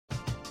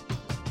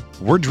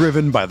We're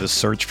driven by the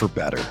search for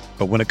better.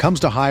 But when it comes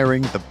to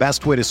hiring, the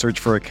best way to search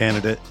for a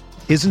candidate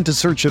isn't to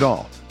search at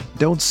all.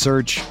 Don't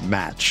search,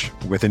 match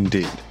with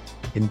Indeed.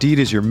 Indeed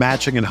is your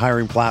matching and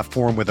hiring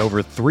platform with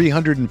over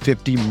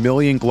 350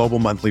 million global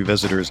monthly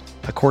visitors,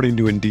 according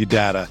to Indeed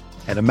data,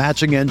 and a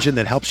matching engine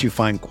that helps you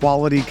find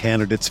quality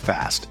candidates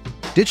fast.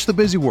 Ditch the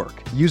busy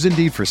work. Use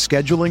Indeed for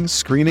scheduling,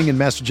 screening, and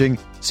messaging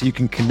so you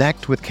can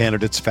connect with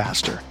candidates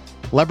faster.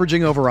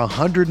 Leveraging over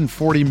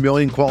 140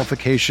 million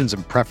qualifications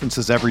and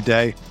preferences every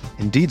day,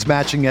 Indeed's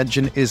matching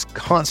engine is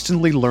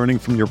constantly learning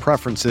from your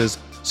preferences,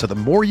 so the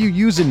more you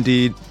use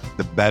Indeed,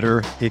 the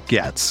better it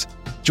gets.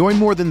 Join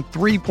more than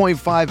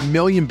 3.5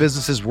 million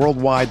businesses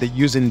worldwide that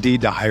use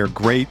Indeed to hire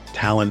great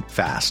talent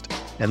fast.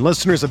 And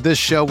listeners of this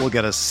show will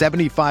get a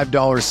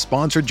 $75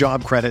 sponsored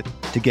job credit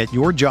to get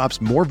your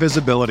jobs more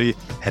visibility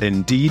at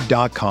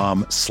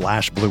Indeed.com/Blue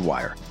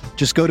Wire.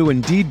 Just go to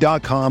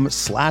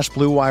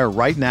Indeed.com/Blue Wire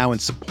right now and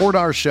support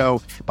our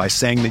show by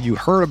saying that you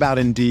heard about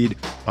Indeed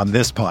on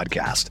this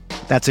podcast.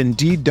 That's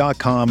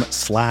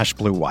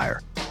Indeed.com/Blue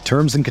Wire.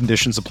 Terms and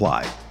conditions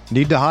apply.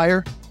 Need to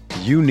hire?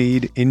 You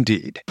need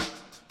Indeed.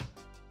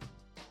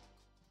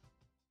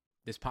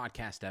 This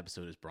podcast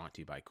episode is brought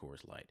to you by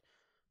Coors Light.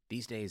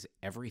 These days,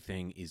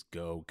 everything is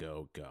go,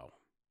 go, go.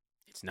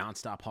 It's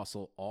nonstop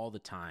hustle all the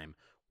time.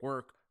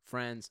 Work,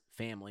 friends,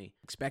 family,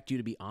 expect you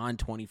to be on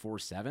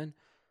 24/7.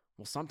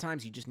 Well,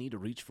 sometimes you just need to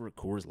reach for a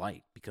Coors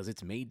Light because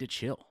it's made to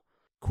chill.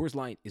 Coors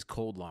Light is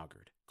cold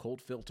lagered,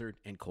 cold filtered,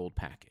 and cold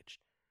packaged.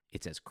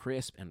 It's as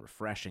crisp and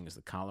refreshing as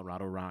the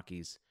Colorado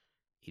Rockies.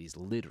 It is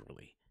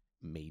literally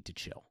made to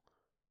chill.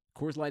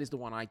 Coors Light is the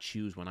one I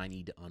choose when I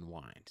need to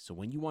unwind. So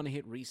when you want to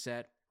hit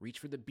reset, reach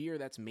for the beer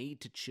that's made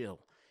to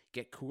chill.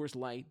 Get Coors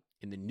Light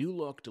in the new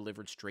look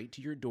delivered straight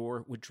to your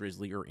door with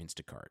Drizzly or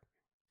Instacart.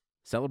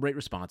 Celebrate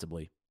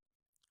responsibly.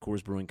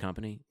 Coors Brewing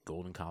Company,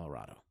 Golden,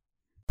 Colorado.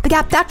 The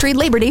Gap Factory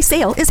Labor Day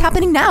sale is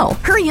happening now.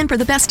 Hurry in for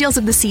the best deals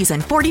of the season,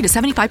 40 to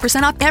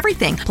 75% off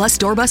everything. Plus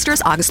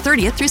doorbusters August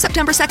 30th through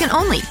September 2nd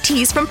only.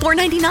 Tees from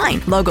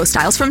 $4.99, logo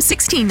styles from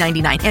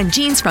 $16.99, and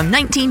jeans from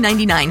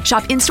 $19.99.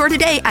 Shop in-store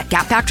today at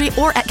Gap Factory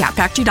or at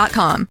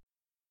gapfactory.com.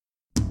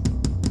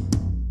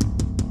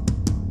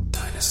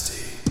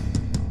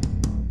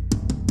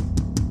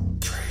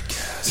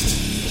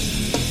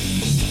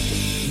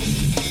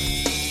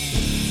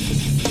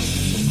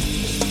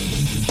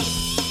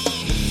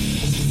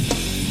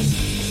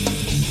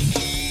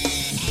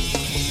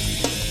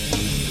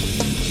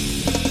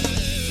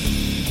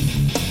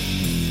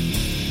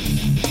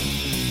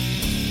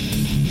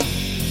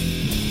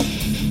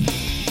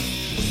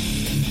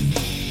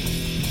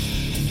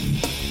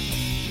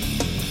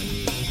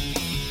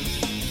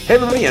 Hey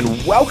everybody, and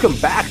welcome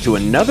back to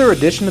another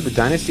edition of the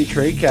Dynasty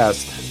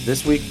Tradecast.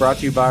 This week brought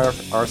to you by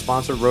our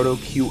sponsor,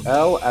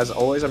 RotoQL. As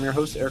always, I'm your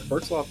host, Eric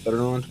Bertzloff, better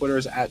known on Twitter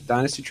as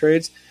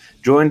 @DynastyTrades,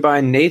 joined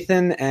by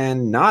Nathan,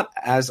 and not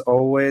as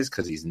always,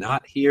 because he's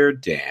not here,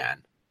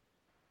 Dan.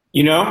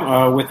 You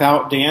know,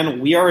 without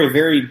Dan, we are a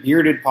very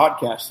bearded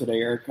podcast today,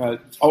 Eric.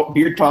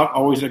 Beard Talk,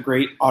 always a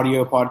great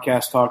audio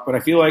podcast talk, but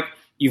I feel like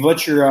you've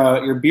let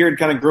your beard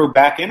kind of grow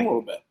back in a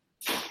little bit.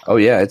 Oh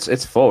yeah,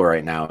 it's full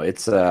right now.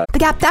 The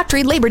Gap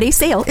Factory Labor Day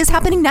sale is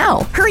happening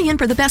now. Hurry in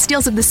for the best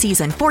deals of the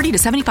season, 40 to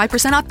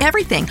 75% off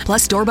everything.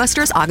 Plus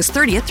doorbusters August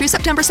 30th through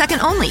September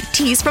 2nd only.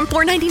 Tees from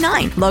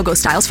 $4.99, logo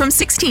styles from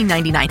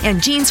 $16.99,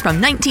 and jeans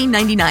from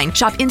 $19.99.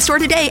 Shop in-store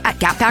today at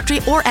Gap Factory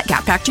or at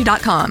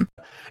gapfactory.com.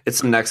 It's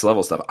some next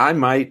level stuff. I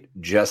might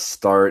just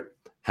start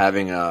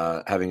having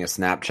a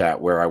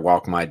Snapchat where I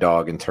walk my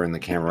dog and turn the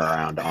camera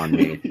around on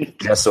me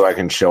just so I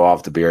can show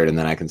off the beard, and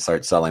then I can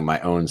start selling my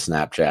own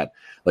Snapchat.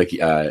 Like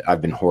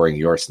I've been whoring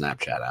your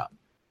Snapchat out.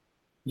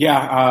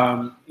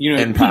 Yeah,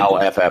 and Pal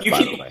FF,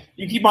 by the way.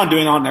 You keep on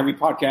doing it on every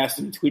podcast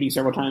and tweeting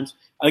several times.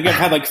 I think I've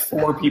had like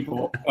 4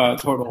 people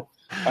total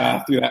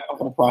through that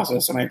whole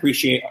process, and I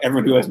appreciate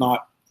everyone who has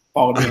not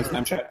followed me on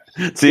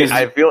Snapchat. See,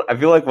 I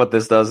feel like what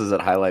this does is it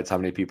highlights how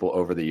many people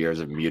over the years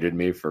have muted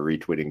me for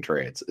retweeting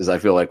trades. I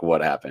feel like what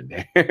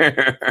happened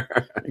here.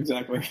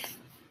 Exactly.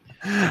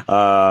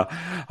 All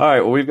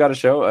right. Well, we've got a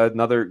show.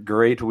 Another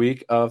great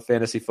week of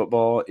fantasy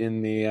football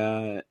in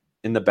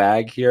the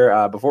bag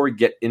here. Before we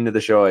get into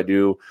the show, I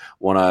do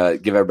want to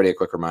give everybody a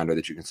quick reminder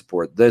that you can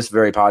support this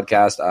very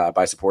podcast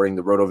by supporting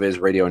the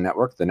RotoViz Radio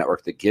Network, the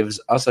network that gives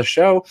us a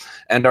show,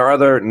 and our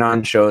other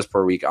non-shows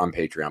per week on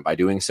Patreon. By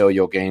doing so,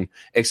 you'll gain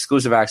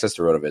exclusive access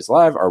to RotoViz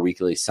Live, our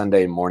weekly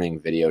Sunday morning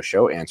video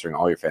show answering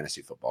all your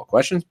fantasy football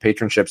questions.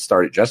 Patronships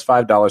start at just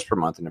 $5 per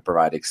month and to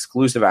provide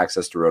exclusive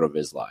access to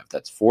RotoViz Live.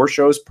 That's 4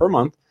 shows per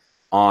month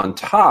on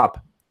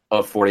top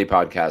of 40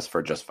 podcasts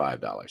for just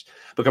 $5.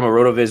 Become a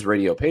RotoViz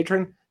Radio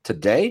patron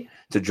today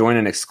to join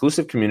an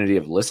exclusive community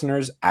of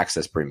listeners,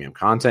 access premium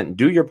content, and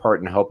do your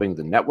part in helping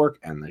the network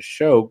and the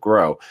show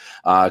grow.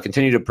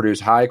 Continue to produce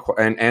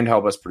and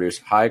help us produce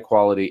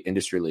high-quality,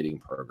 industry-leading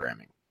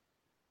programming.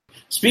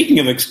 Speaking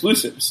of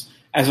exclusives,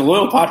 as a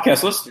loyal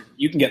podcast listener,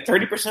 you can get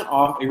 30%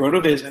 off a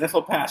RotoViz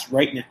NFL Pass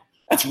right now.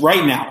 That's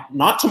right now,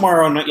 not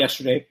tomorrow, not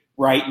yesterday,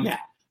 right now.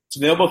 It's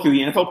available through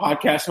the NFL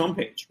Podcast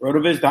homepage,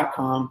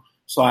 rotoviz.com/NFL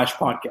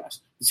rotoviz.com/podcast.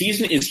 The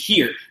season is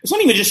here. It's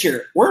not even just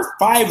here. We're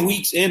 5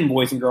 weeks in,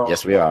 boys and girls.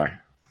 Yes, we are.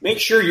 Make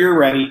sure you're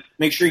ready.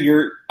 Make sure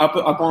you're up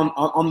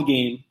on the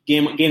game.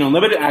 Gain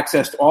unlimited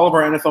access to all of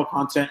our NFL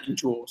content and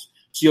tools.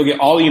 So you'll get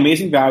all the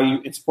amazing value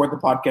and support the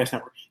podcast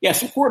network. Yeah,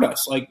 support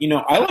us. I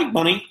like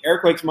money.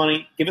 Eric likes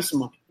money. Give us some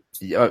money.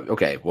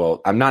 Okay, well,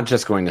 I'm not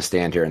just going to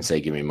stand here and say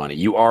give me money.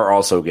 You are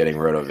also getting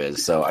RotoViz.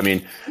 So, I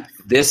mean,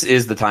 this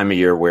is the time of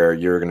year where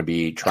you're going to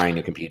be trying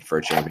to compete for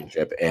a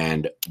championship,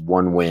 and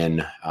one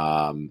win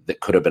that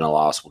could have been a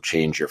loss will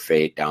change your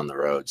fate down the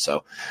road.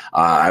 So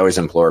I always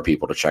implore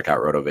people to check out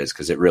RotoViz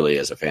because it really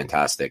is a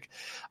fantastic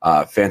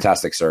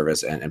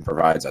service and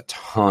provides a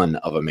ton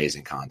of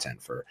amazing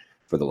content for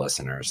the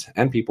listeners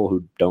and people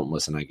who don't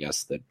listen, I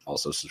guess, that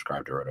also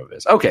subscribe to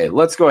RotoViz. Okay,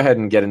 let's go ahead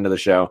and get into the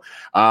show.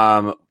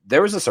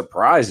 There was a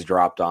surprise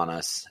dropped on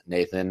us,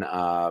 Nathan,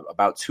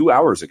 about 2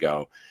 hours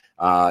ago.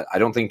 I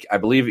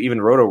believe even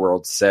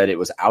RotoWorld said it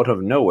was out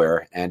of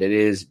nowhere, and it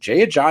is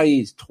Jay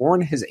Ajayi's torn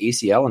his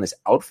ACL and is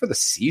out for the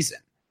season.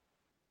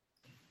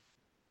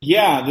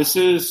 Yeah, this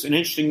is an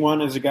interesting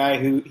one as a guy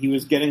who he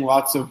was getting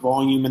lots of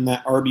volume in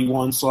that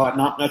RB1 slot,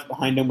 not much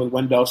behind him with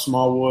Wendell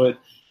Smallwood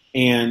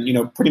and,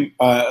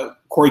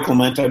 Corey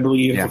Clement, I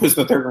believe, was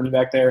the third running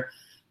back there.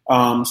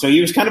 So he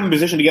was kind of in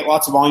position to get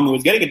lots of volume. He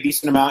was getting a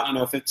decent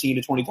amount, 15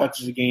 to 20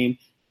 touches a game,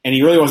 and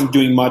he really wasn't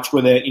doing much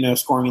with it,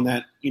 scoring in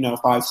that,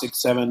 5,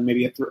 6, 7,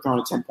 maybe throwing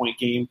a 10-point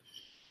game.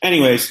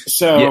 Anyways,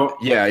 so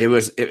yeah, it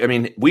was.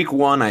 Week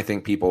one, I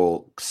think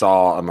people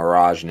saw a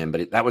mirage in him,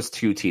 but that was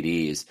 2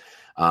 TDs.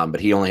 But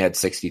he only had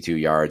 62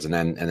 yards, and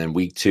then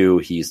week 2,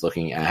 he's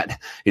looking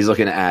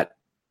at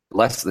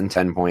less than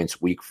 10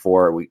 points. Week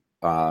 4,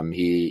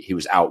 he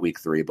was out week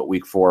 3, but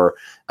week 4,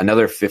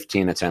 another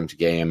 15 attempt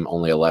game,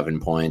 only 11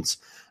 points.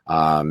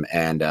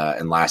 And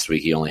last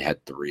week he only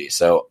had 3.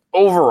 So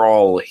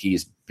overall,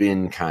 he's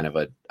been kind of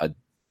a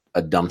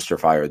dumpster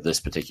fire this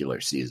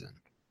particular season.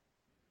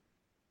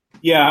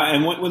 Yeah,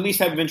 and when these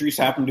type of injuries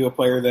happen to a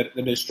player that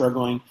is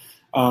struggling,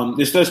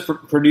 this does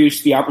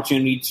produce the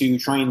opportunity to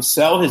try and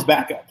sell his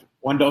backup.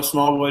 Wendell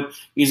Smallwood,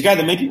 he's a guy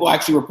that many people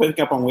actually were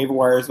picking up on waiver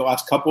wires the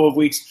last couple of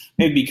weeks,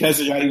 maybe because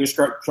Ajayi was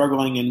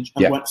struggling and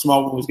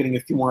Smallwood was getting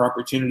a few more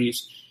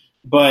opportunities.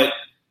 But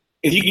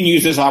if you can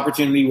use this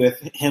opportunity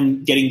with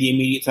him getting the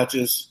immediate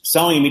touches,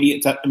 selling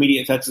immediate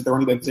touches at the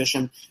running back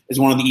position is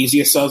one of the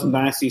easiest sells in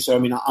Dynasty. So,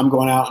 I'm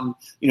going out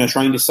and,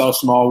 trying to sell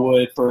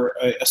Smallwood for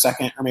a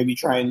second, or maybe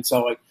try and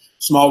sell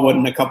Smallwood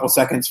in a couple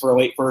seconds for a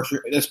late first.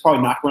 That's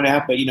probably not going to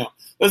happen, but,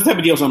 those are the type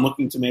of deals I'm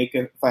looking to make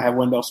if I have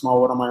Wendell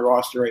Smallwood on my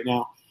roster right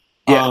now.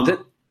 Yeah,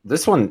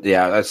 this one,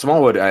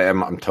 Smallwood,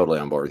 I'm totally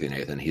on board with you,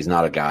 Nathan. He's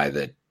a guy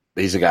that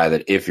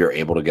if you're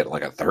able to get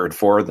like a third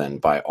for, then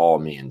by all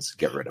means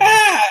get rid of him.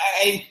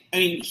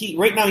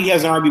 Right now he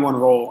has an RB1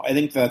 role. I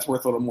think that's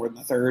worth a little more than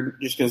a third,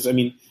 just because,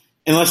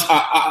 unless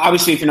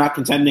obviously if you're not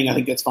contending, I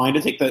think it's fine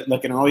to take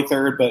an early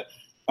third. But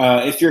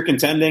if you're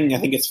contending, I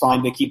think it's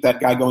fine to keep that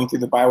guy going through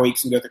the bye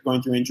weeks and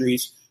going through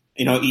injuries.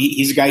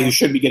 He's a guy who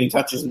should be getting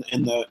touches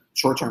in the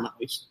short term at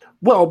least.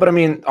 Well, but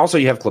also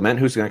you have Clement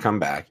who's going to come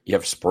back. You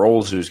have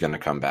Sproles who's going to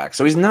come back.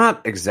 So he's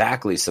not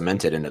exactly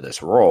cemented into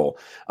this role.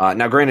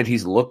 Now, granted,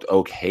 he's looked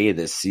okay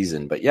this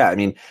season, but yeah, I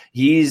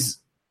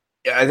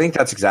think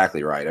that's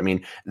exactly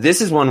right.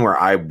 This is one where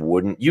I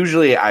wouldn't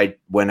usually.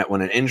 When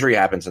an injury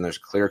happens and there's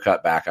clear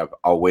cut backup,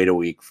 I'll wait a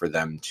week for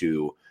them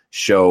to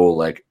show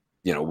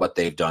what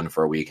they've done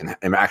for a week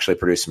and actually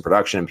produce some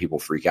production, and people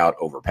freak out,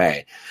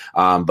 overpay.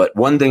 But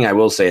one thing I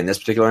will say in this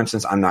particular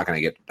instance, I'm not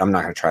going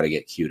to try to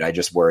get cute. I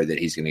just worry that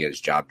he's going to get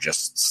his job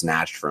just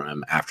snatched from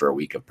him after a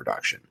week of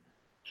production.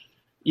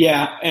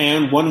 Yeah,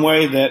 and one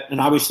way that, and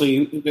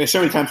obviously there's so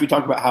many times we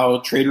talk about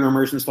how trade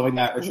rumors and stuff like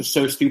that are just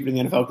so stupid in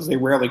the NFL because they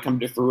rarely come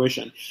to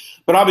fruition.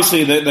 But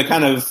obviously the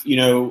kind of,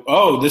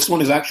 this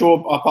one is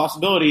actual a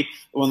possibility.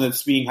 The one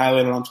that's being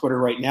highlighted on Twitter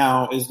right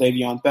now is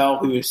Le'Veon Bell,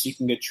 who is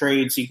seeking a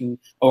trade, seeking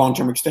a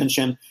long-term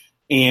extension.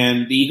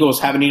 And the Eagles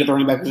have a need at the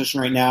running back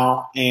position right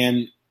now.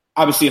 And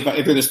obviously if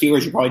you're the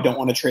Steelers, you probably don't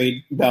want to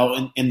trade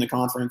Bell in the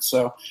conference.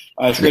 So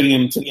trading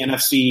him to the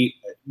NFC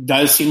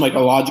does seem like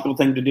a logical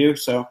thing to do.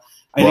 So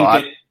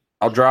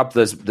I'll drop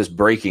this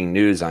breaking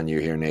news on you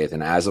here,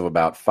 Nathan. As of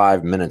about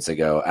 5 minutes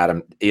ago,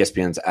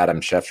 ESPN's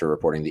Adam Schefter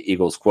reporting the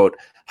Eagles, quote,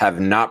 have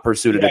not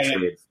pursued a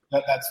trade.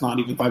 That's not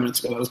even 5 minutes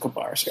ago. That was a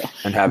couple hours ago.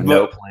 And have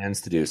no plans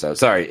to do so.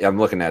 Sorry, I'm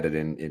looking at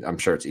it I'm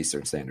sure it's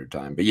Eastern Standard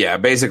Time. But yeah,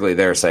 basically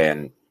they're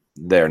saying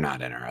they're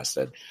not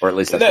interested. Or at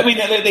least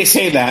they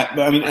say that.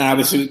 But and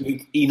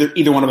obviously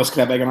either one of us could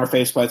have egg on our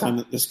face by the time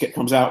that this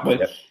comes out.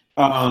 But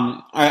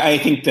I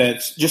think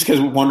that just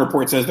because one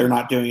report says they're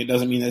not doing it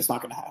doesn't mean that it's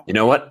not going to happen. You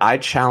know what? I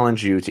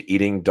challenge you to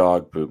eating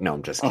dog poop. No,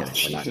 I'm just kidding.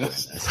 We're not doing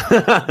this.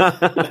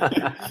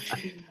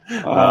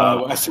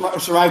 I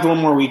survived one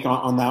more week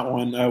on that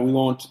one. We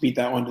won't beat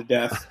that one to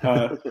death.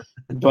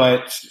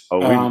 But we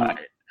might.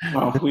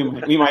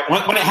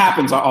 When it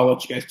happens, I'll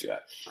let you guys do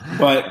that.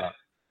 But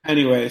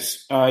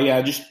anyways,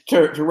 just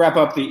to wrap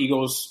up the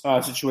Eagles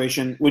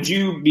situation, would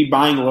you be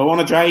buying low on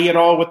Ajayi at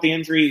all with the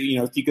injury?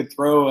 If you could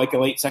throw like a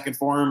late second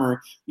for him,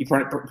 or you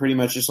pretty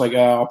much just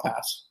I'll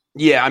pass.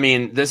 Yeah, I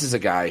mean, this is a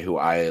guy who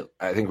I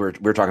think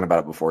we're talking about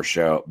it before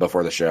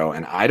the show,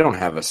 and I don't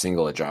have a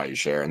single Ajayi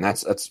share, and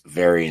that's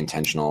very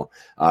intentional.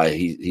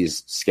 He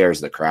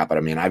scares the crap out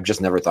of me, and I've just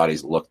never thought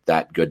he's looked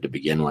that good to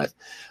begin with.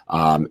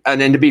 And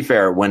then to be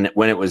fair, when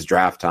it was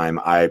draft time,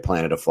 I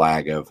planted a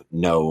flag of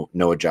no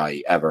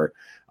Ajayi ever,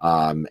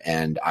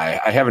 and I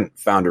haven't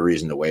found a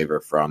reason to waver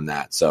from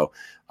that. So.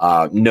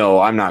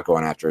 No, I'm not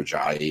going after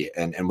Ajayi,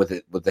 and with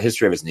the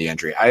history of his knee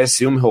injury, I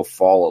assume he'll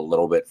fall a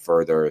little bit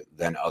further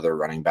than other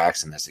running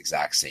backs in this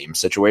exact same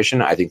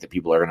situation. I think that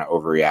people are going to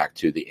overreact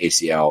to the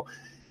ACL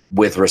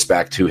with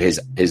respect to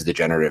his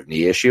degenerative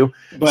knee issue.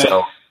 But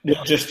so,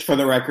 just for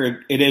the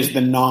record, it is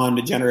the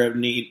non-degenerative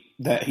knee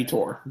that he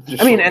tore.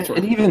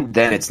 And even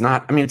then, it's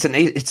not. I mean,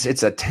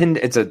 it's a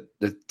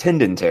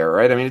tendon tear,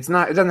 right? I mean, it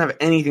doesn't have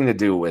anything to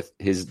do with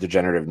his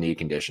degenerative knee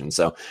condition.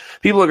 So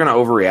people are going to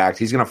overreact.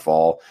 He's going to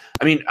fall.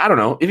 I mean, I don't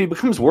know if he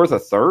becomes worth a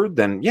third,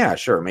 then yeah,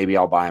 sure, maybe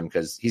I'll buy him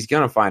because he's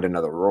going to find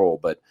another role.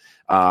 But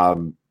I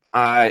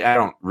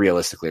don't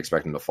realistically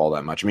expect him to fall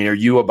that much. I mean, are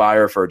you a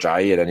buyer for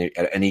Ajayi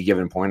at any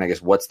given point? I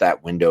guess what's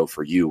that window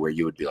for you where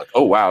you would be like,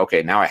 oh wow,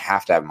 okay, now I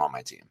have to have him on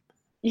my team.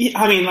 Yeah,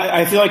 I mean,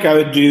 I feel like I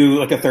would do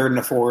like a third and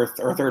a fourth,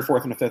 or a third,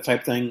 fourth, and a fifth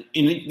type thing.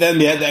 And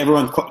then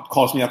everyone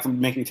calls me up for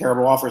making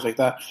terrible offers like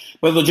that.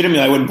 But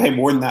legitimately, I wouldn't pay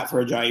more than that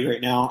for Ajayi right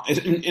now.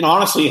 And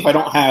honestly, if I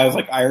don't have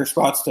like IR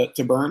spots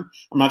to burn,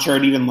 I'm not sure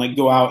I'd even like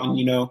go out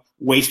and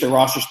waste a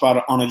roster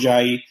spot on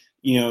Ajayi,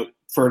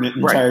 for an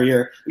entire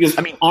year. Because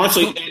I mean,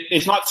 honestly,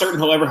 it's not certain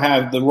he'll ever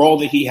have the role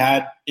that he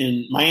had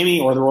in Miami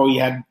or the role he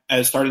had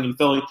as starting in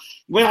Philly.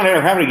 He might not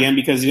ever have it again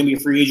because he's going to be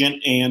a free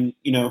agent, and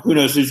who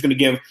knows who's going to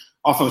give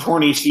off of his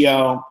torn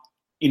ACL,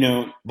 in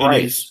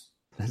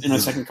a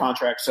second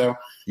contract. So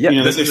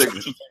yeah, this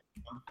is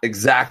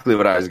exactly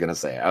what I was going to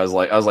say. I was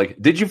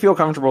like, did you feel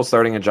comfortable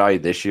starting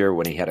Ajayi this year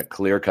when he had a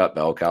clear-cut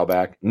bell cow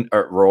back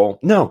role?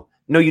 No,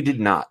 you did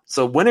not.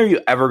 So when are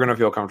you ever going to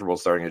feel comfortable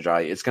starting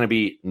Ajayi? It's going to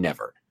be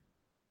never.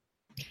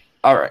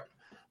 All right,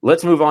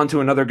 let's move on to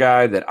another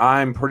guy that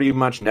I'm pretty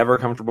much never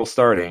comfortable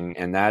starting,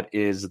 and that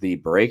is the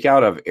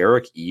breakout of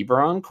Eric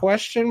Ebron ?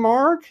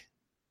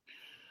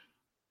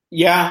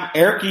 Yeah,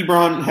 Eric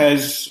Ebron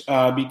has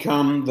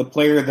become the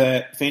player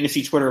that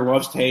fantasy Twitter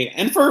loves to hate,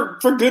 and for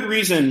good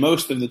reason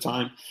most of the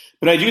time.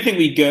 But I do think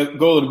we go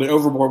a little bit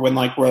overboard when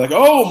we're like,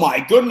 oh my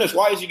goodness,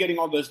 why is he getting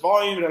all this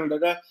volume? Da, da, da,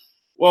 da.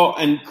 Well,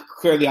 and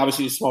clearly,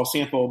 obviously, it's a small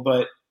sample,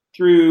 but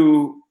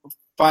through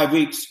 5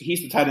 weeks, he's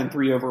the tight end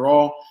 3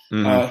 overall.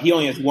 Mm-hmm. He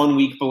only has 1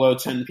 week below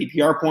 10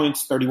 PPR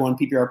points, 31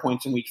 PPR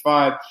points in week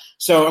 5.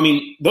 So, I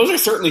mean, those are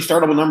certainly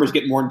startable numbers,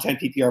 getting more than 10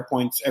 PPR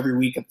points every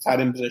week at the tight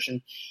end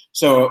position.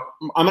 So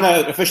I'm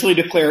going to officially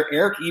declare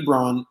Eric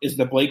Ebron is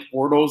the Blake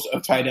Bortles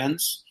of tight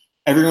ends.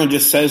 Everyone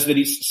just says that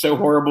he's so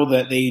horrible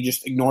that they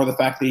just ignore the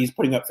fact that he's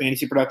putting up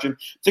fantasy production,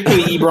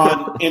 particularly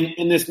Ebron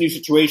in this new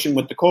situation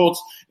with the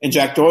Colts, and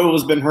Jack Doyle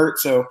has been hurt.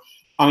 So,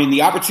 I mean,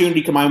 the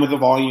opportunity combined with the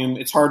volume,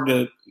 it's hard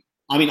to –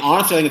 I mean,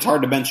 honestly, I think it's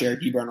hard to bench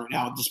Eric Ebron right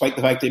now, despite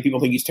the fact that people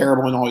think he's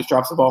terrible and always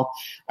drops the ball.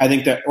 I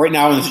think that right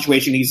now in the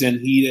situation he's in,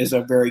 he is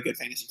a very good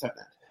fantasy tight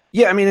end.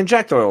 Yeah, I mean, and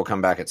Jack Doyle will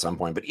come back at some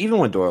point, but even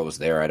when Doyle was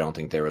there, I don't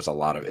think there was a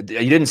lot of –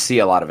 you didn't see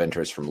a lot of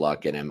interest from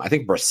Luck in him. I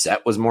think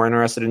Brissett was more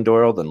interested in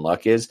Doyle than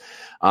Luck is.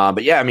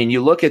 But, yeah, I mean,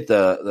 you look at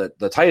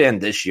the tight end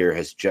this year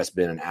has just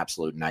been an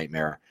absolute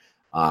nightmare.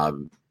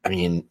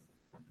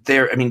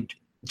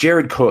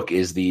 Jared Cook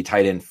is the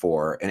tight end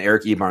 4, and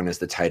Eric Ebron is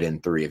the tight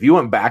end 3. If you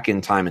went back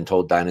in time and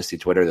told Dynasty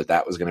Twitter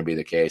that was going to be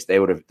the case, they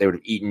would have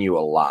eaten you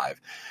alive.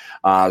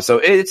 So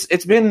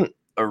it's been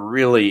a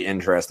really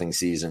interesting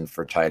season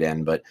for tight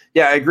end. But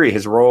yeah, I agree.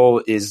 His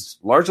role is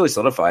largely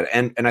solidified.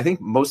 And I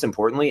think most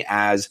importantly,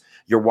 as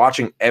you're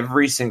watching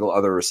every single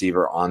other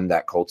receiver on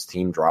that Colts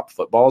team drop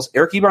footballs,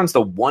 Eric Ebron's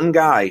the one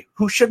guy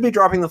who should be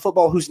dropping the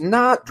football who's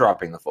not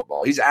dropping the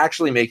football. He's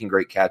actually making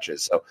great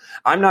catches. So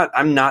I'm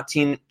not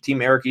team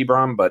Eric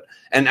Ebron, but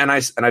and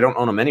I don't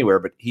own him anywhere,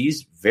 but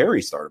he's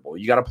very startable.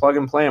 You got to plug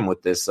and play him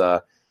with this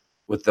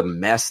with the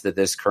mess that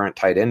this current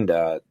tight end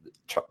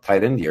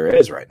year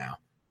is right now.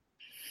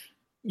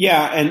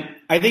 Yeah, and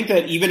I think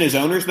that even his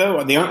owners,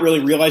 though, they aren't really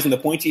realizing the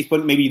points he's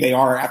putting. Maybe they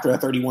are after a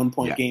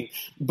 31-point game.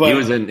 But he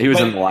was in the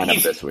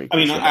lineup this week. I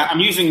mean, sure.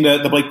 I'm using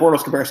the Blake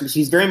Bortles comparison because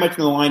he's very much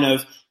in the line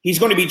of he's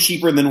going to be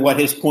cheaper than what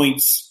his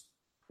points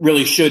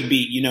really should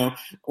be.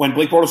 When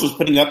Blake Bortles was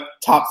putting up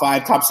top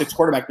 5, top 6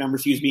 quarterback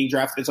numbers, he was being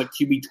drafted as like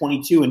QB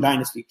 22 in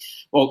Dynasty.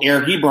 Well,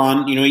 Eric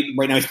Ebron,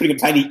 right now he's putting up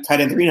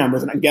tight end 3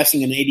 numbers, and I'm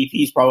guessing an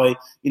ADP is probably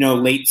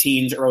late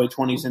teens, early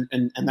 20s,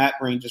 and that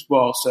range as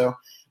well. So.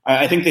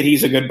 I think that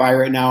he's a good buy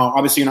right now.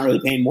 Obviously, you're not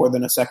really paying more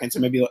than a second, so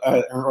maybe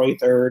an early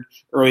third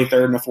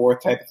and a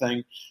fourth type of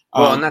thing.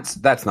 Well, and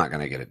that's not going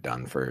to get it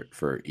done for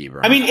Ebron.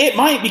 I mean, it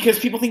might because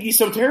people think he's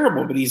so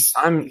terrible, but he's.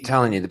 I'm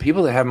telling you, the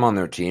people that have him on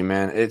their team,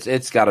 man,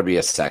 it's got to be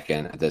a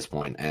second at this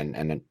point.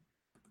 And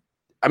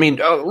I mean,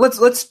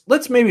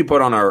 let's maybe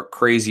put on our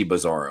crazy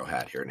Bizarro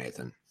hat here,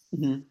 Nathan.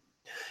 Mm-hmm.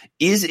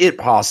 Is it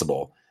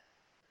possible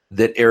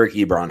that Eric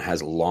Ebron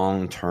has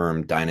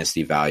long-term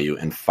dynasty value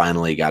and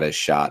finally got his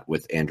shot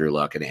with Andrew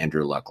Luck, and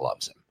Andrew Luck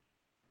loves him?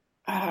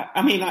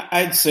 I mean,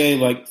 I'd say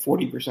like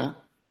 40%.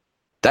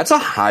 That's a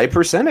high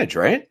percentage,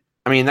 right?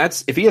 I mean,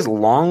 that's if he has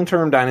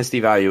long-term dynasty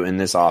value in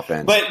this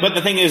offense. But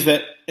the thing is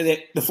that the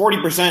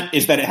 40%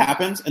 is that it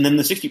happens, and then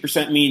the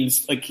 60%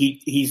 means like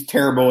he's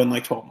terrible in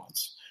like 12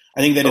 months.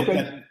 I think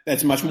that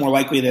that's much more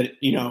likely that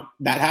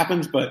that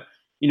happens. But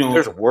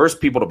there's worse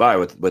people to buy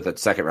with a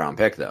second-round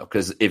pick though,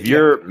 because if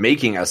you're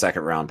making a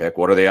second-round pick,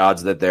 what are the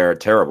odds that they're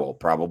terrible?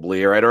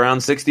 Probably right around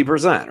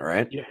 60%,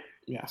 right?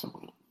 Yeah,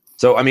 something like that.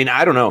 So I mean,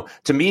 I don't know.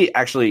 To me,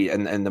 actually,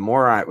 and the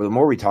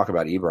more we talk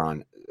about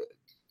Ebron,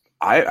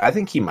 I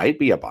think he might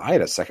be a buy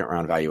at a second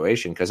round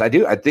valuation because I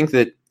think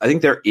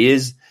there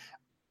is,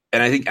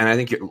 and I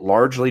think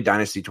largely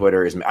Dynasty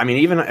Twitter is. I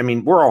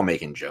mean, we're all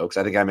making jokes.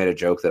 I think I made a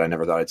joke that I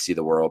never thought I'd see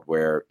the world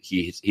where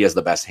he has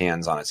the best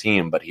hands on his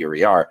team, but here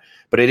we are.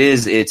 But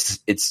it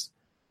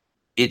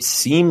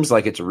seems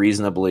like it's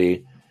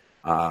reasonably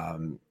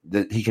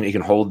that he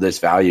can hold this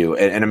value.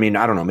 And I mean,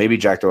 I don't know. Maybe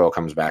Jack Doyle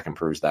comes back and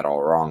proves that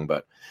all wrong,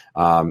 but.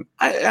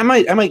 I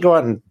might go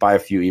out and buy a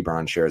few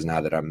Ebron shares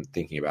now that I'm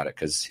thinking about it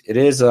because it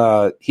is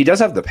he does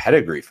have the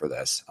pedigree for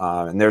this,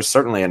 and there's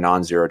certainly a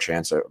non-zero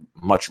chance,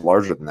 much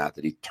larger than that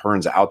he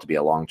turns out to be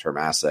a long-term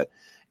asset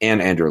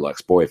and Andrew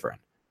Luck's boyfriend.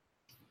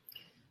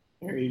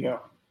 There you go.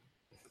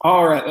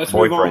 All right, let's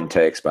move on. Boyfriend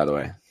takes, by the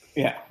way.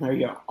 Yeah, there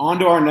you go. On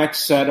to our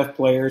next set of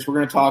players. We're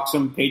going to talk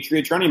some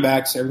Patriots running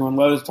backs. Everyone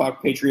loves to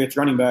talk Patriots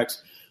running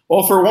backs.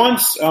 Well, for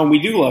once, we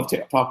do love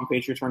talking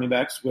Patriots running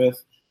backs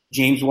with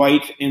James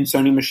White and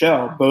Sony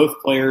Michel.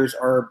 Both players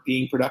are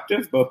being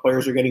productive. Both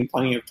players are getting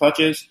plenty of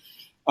touches.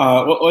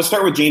 Let's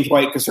start with James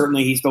White because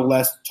certainly he's the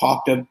less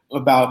talked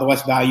about, the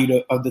less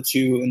valued of the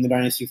two in the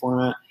Dynasty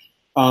format.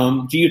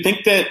 Do you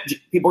think that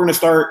people are going to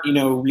start,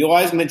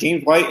 realizing that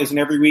James White is an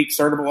every week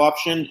startable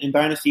option in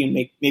Dynasty and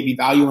maybe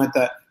value him at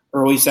that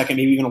early second,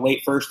 maybe even a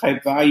late first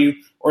type value?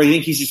 Or do you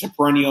think he's just a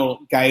perennial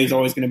guy who's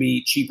always going to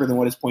be cheaper than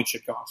what his points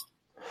should cost?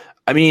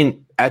 I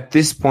mean, at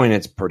this point,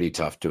 it's pretty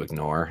tough to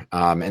ignore.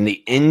 And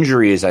the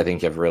injuries, I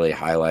think, have really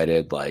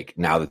highlighted, like,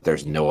 now that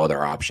there's no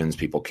other options,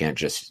 people can't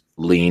just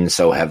lean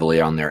so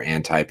heavily on their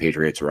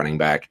anti-Patriots running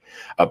back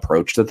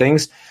approach to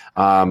things.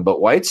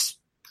 But White's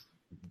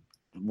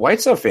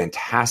a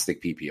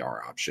fantastic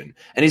PPR option.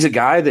 And he's a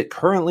guy that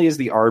currently is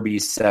the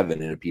RB7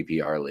 in a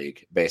PPR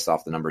league based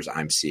off the numbers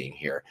I'm seeing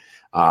here.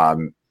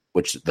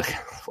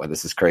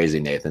 This is crazy,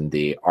 Nathan.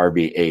 The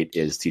RB8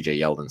 is TJ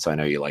Yeldon, so I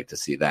know you like to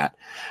see that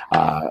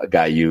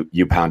guy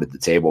you pounded the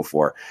table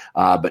for.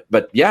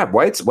 But yeah,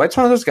 White's one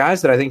of those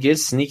guys that I think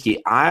is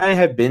sneaky. I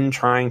have been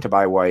trying to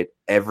buy White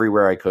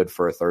everywhere I could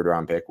for a third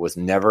round pick, was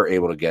never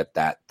able to get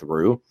that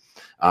through.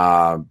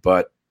 And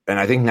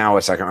I think now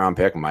a second round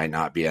pick might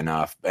not be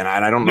enough. And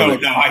I don't know.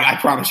 No, I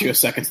promise you a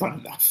second's not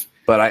enough.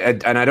 But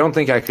I don't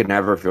think I could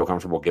never feel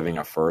comfortable giving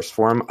a first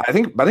for him. I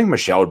think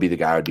Michel would be the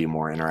guy I'd be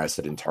more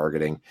interested in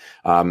targeting.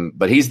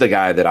 But he's the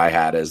guy that I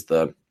had as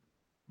the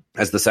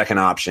second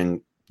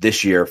option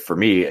this year for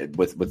me.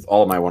 With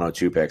all of my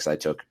 102 picks, I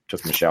took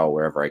Michel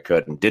wherever I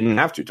could and didn't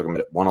have to. Took him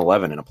at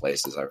 111 in a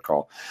place, as I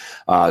recall.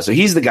 So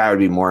he's the guy I would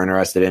be more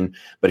interested in.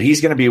 But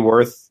he's going to be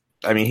worth.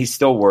 I mean, he's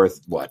still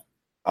worth what,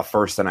 a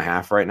first and a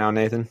half right now,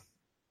 Nathan?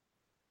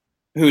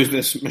 Who is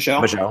this, Michel?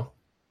 Michel.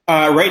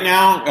 Right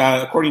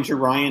now, according to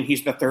Ryan,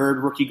 he's the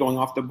third rookie going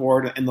off the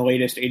board and the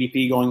latest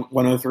ADP going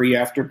 103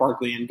 after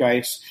Barkley and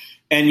Geis.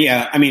 And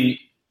yeah, I mean,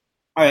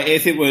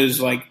 if it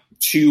was like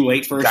too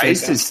late for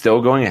Geis is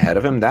still going ahead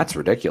of him, that's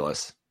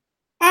ridiculous.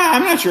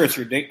 I'm not sure it's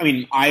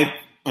ridiculous. I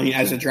mean,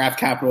 as a draft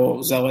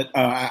capital zealot,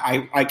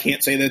 I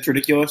can't say that it's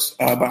ridiculous,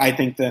 but I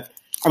think that.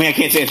 I mean, I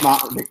can't say it's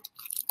not ridiculous.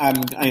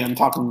 I'm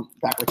talking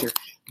backwards here,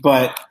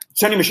 but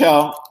Sony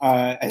Michel,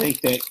 I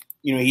think that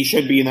he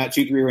should be in that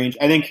 2-3 range.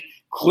 I think.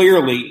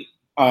 Clearly,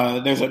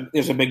 there's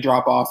a big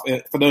drop off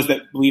for those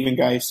that believe in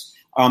Geis.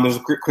 There's a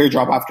clear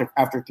drop off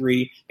after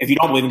 3. If you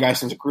don't believe in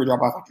Geis, there's a clear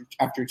drop off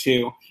after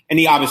 2. And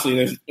obviously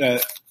there's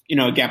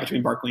a gap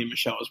between Barkley and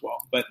Michel as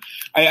well. But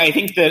I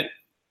think that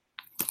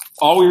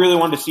all we really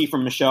wanted to see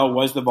from Michel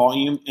was the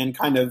volume, and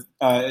kind of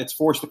it's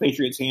forced the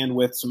Patriots' hand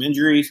with some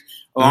injuries,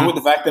 along with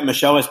the fact that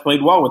Michel has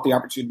played well with the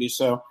opportunities.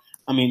 So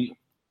I mean,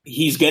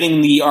 he's getting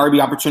the RB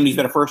opportunities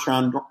that a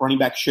first-round running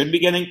back should be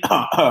getting.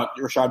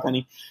 Rashad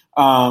Penny.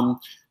 Come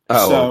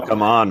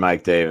on,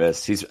 Mike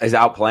Davis. He's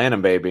outplaying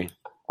him, baby.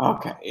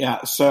 Okay,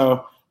 yeah.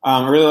 So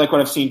I really like what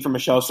I've seen from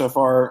Michel so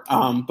far.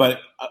 But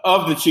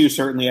of the two,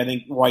 certainly, I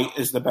think White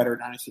is the better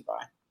dynasty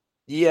buy.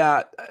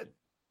 Yeah,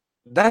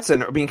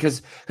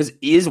 because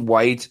is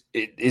White?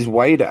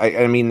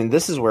 I mean, and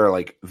this is where,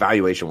 like,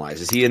 valuation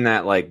wise, is he in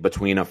that, like,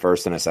 between a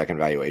first and a second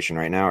valuation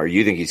right now, or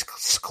you think he's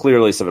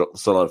clearly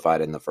solidified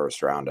in the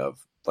first round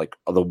of like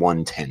the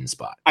 110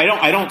 spot? I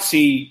don't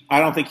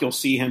think you'll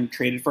see him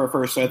traded for a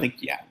first. So I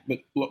think but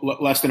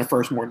less than a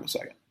first, more than a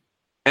second.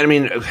 And I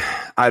mean,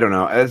 I don't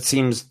know. It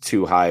seems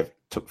too high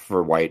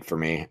for White for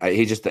me.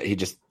 He just.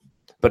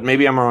 But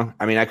maybe I'm wrong.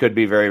 I mean, I could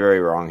be very, very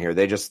wrong here.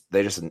 They just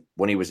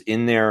when he was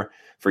in there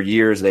for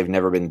years, they've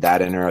never been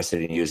that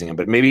interested in using him.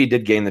 But maybe he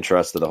did gain the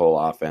trust of the whole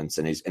offense,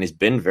 and he's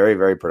been very,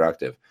 very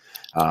productive.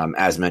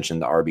 As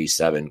mentioned, the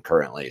RB7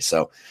 currently.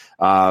 So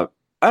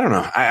I don't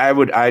know.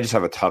 I just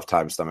have a tough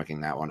time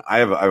stomaching that one. I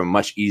have a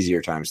much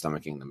easier time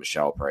stomaching the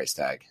Michel price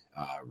tag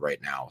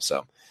right now.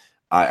 So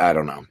I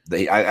don't know.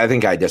 I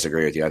think I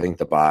disagree with you. I think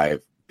the buy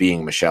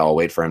being Michel,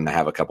 wait for him to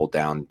have a couple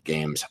down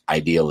games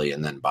ideally,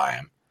 and then buy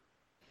him.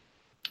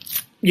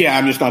 Yeah,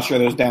 I'm just not sure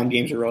those down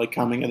games are really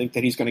coming. I think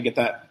that he's going to get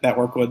that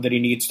workload that he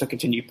needs to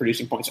continue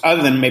producing points,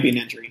 other than maybe an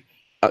injury.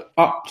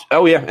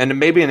 Yeah, and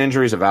maybe an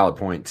injury is a valid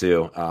point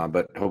too,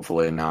 but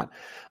hopefully not.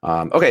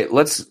 Okay,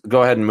 let's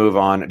go ahead and move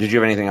on. Did you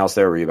have anything else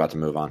there, or were you about to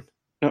move on?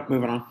 No,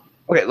 moving on.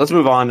 Okay, let's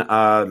move on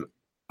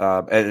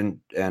and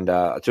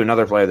to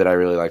another player that I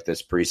really like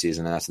this preseason,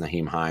 and that's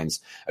Nyheim Hines,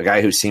 a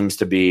guy who seems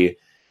to be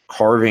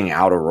carving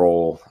out a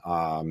role.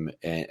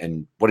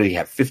 And what did he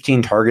have?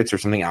 15 targets or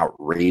something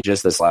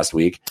outrageous this last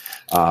week.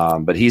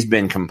 But he's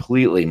been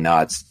completely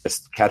nuts,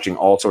 just catching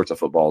all sorts of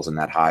footballs in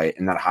that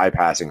high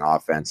passing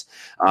offense.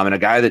 And a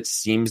guy that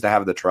seems to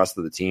have the trust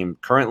of the team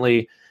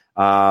currently.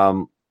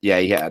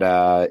 He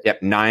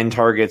had 9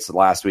 targets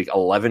last week,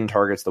 11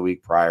 targets the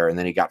week prior, and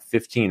then he got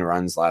 15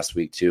 runs last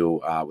week too,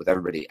 with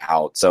everybody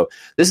out. So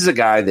this is a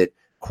guy that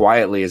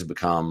quietly has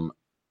become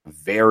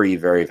very,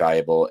 very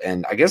valuable.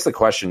 And I guess the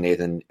question,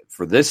 Nathan,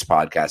 for this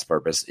podcast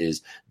purpose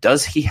is,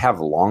 does he have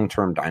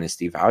long-term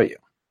dynasty value?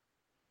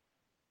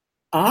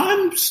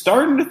 I'm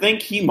starting to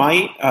think he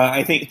might.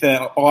 I think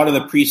that a lot of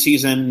the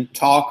preseason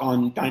talk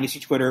on Dynasty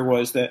Twitter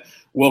was that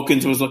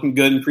Wilkins was looking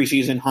good in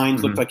preseason.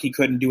 Hines looked like he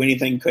couldn't do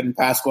anything, couldn't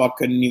pass block,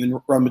 couldn't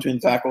even run between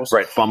the tackles.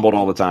 Right, fumbled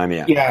all the time,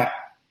 yeah. Yeah.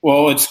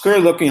 Well, it's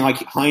clearly looking like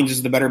Hines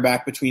is the better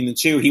back between the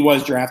two. He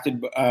was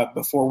drafted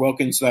before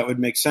Wilkins, so that would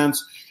make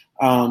sense.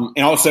 And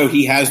also,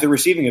 he has the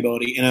receiving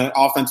ability in an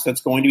offense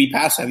that's going to be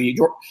pass heavy.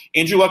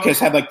 Andrew Luck has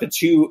had like the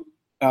 2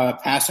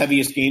 pass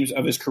heaviest games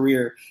of his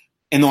career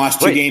in the last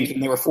 2 games,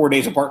 and they were 4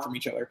 days apart from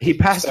each other. He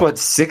passed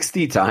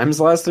 60 times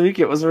last week?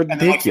 It was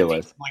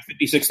ridiculous. Like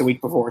 56 the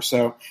week before.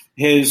 So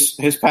his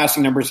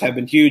passing numbers have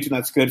been huge, and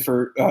that's good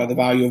for the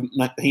value of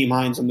Nyheim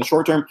Hines in the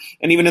short term,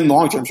 and even in the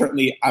long term.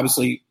 Certainly,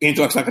 obviously,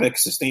 Andrew Luck's not going to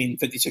sustain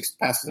 56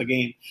 passes a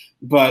game,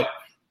 but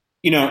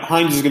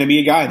Hines is going to be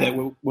a guy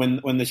that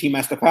when the team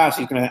has to pass,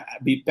 he's going to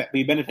be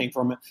benefiting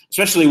from it,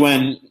 especially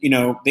when,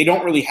 they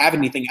don't really have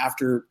anything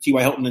after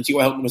T.Y. Hilton, and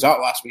T.Y. Hilton was out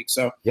last week.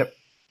 So, yep.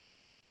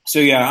 So,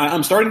 yeah,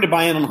 I'm starting to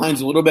buy in on Hines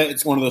a little bit.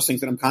 It's one of those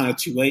things that I'm kind of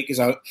too late,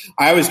 because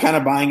I was kind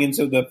of buying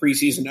into the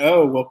preseason,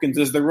 Wilkins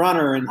is the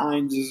runner and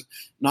Hines is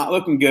not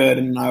looking good.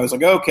 And I was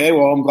like, okay,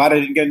 well, I'm glad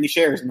I didn't get any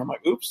shares. And I'm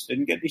like, oops,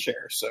 didn't get any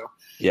shares. So,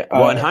 yeah.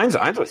 Well, and Hines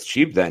was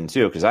cheap then,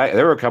 too, because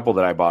there were a couple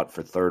that I bought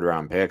for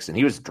third-round picks, and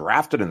he was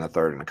drafted in the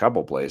third in a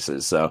couple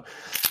places. So,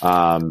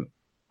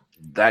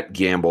 that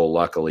gamble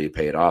luckily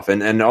paid off.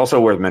 And also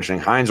worth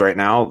mentioning, Hines right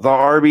now, the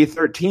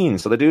RB13.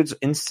 So the dude's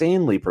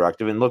insanely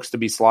productive and looks to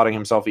be slotting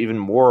himself even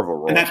more of a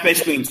role. And that's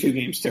basically in 2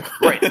 games too.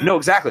 Right. No,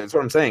 exactly. That's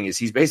what I'm saying is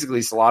he's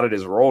basically slotted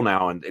his role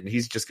now, and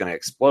he's just going to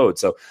explode.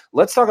 So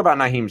let's talk about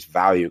Nyheim's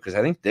value, because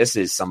I think this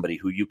is somebody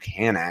who you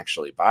can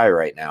actually buy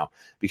right now,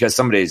 because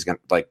somebody's going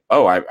to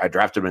I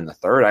drafted him in the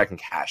third. I can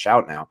cash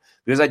out now,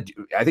 because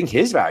I think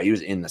his value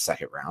is in the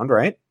second round,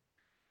 right?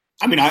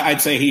 I mean,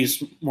 I'd say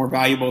he's more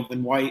valuable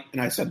than White, and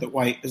I said that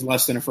White is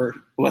less than a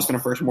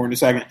first, more in a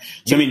second.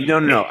 So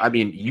No. I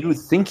mean, you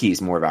think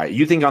he's more valuable.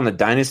 You think on the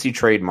dynasty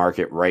trade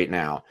market right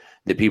now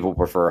that people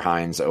prefer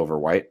Hines over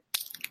White?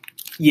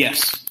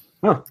 Yes.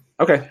 Oh,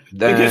 okay.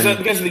 Because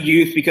of the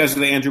youth, because of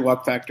the Andrew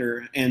Luck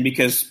factor, and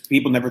because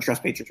people never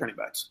trust Patriots running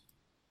backs.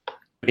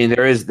 I mean,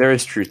 there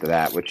is truth to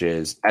that, which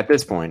is at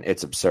this point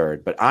it's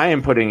absurd. But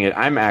I'm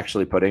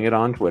actually putting it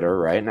on Twitter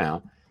right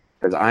now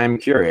because I'm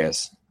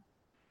curious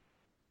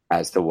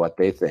as to what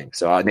they think.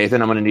 So,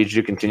 Nathan, I'm going to need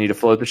you to continue to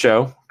float the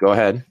show. Go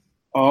ahead.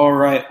 All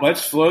right,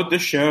 let's float the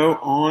show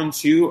on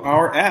to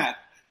our app.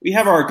 We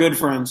have our good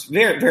friends,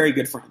 very, very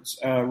good friends,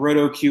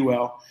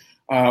 RotoQL.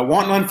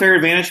 Want an unfair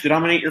advantage to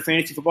dominate your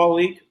fantasy football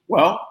league?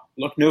 Well,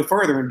 look no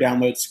further and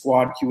download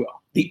SquadQL,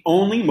 the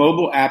only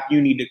mobile app you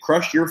need to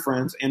crush your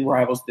friends and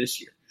rivals this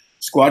year.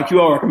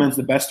 SquadQL recommends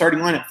the best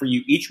starting lineup for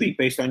you each week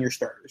based on your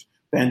starters,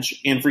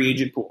 bench, and free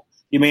agent pool.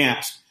 You may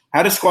ask,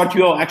 how does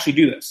SquadQL actually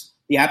do this?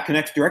 The app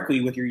connects directly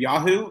with your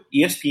Yahoo,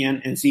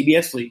 ESPN, and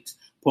CBS leagues,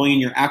 pulling in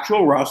your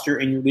actual roster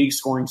and your league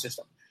scoring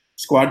system.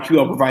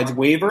 SquadQL provides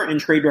waiver and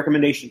trade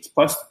recommendations.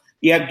 Plus,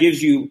 the app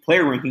gives you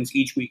player rankings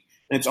each week,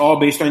 and it's all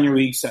based on your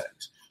league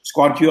settings.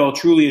 SquadQL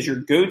truly is your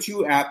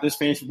go-to app this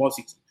fantasy football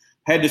season.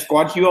 Head to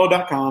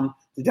SquadQL.com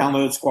to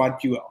download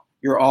SquadQL,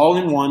 your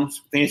all-in-one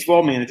fantasy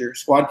football manager.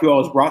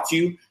 SquadQL is brought to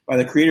you by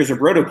the creators of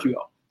RotoQL,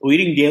 the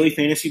leading daily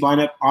fantasy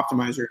lineup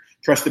optimizer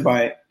trusted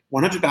by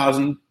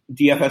 100,000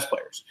 DFS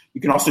players.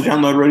 You can also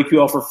download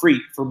RotoQL for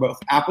free for both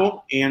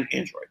Apple and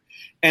Android.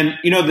 And,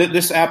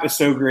 this app is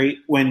so great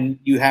when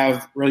you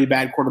have really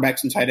bad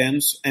quarterbacks and tight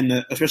ends, and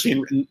especially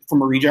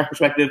from a redraft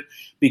perspective,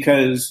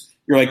 because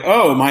you're like,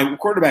 oh, my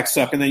quarterbacks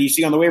suck. And then you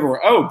see on the waiver,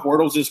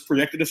 Bortles is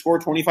projected to score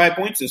 25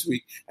 points this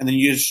week. And then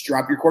you just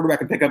drop your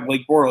quarterback and pick up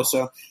Blake Bortles.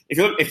 So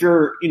if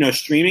you're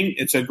streaming,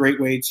 it's a great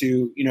way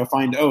to,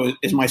 find,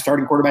 is my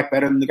starting quarterback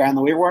better than the guy on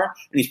the waiver wire?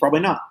 And he's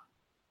probably not.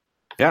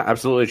 Yeah,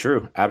 absolutely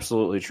true.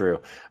 Absolutely true.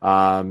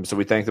 So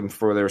we thank them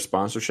for their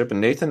sponsorship.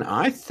 And Nathan,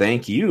 I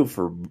thank you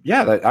for,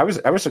 I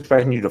was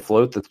expecting you to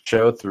float the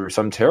show through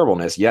some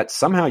terribleness, yet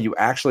somehow you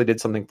actually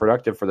did something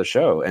productive for the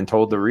show and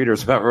told the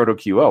readers about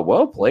RotoQL.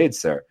 Well played,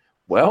 sir.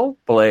 Well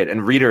played.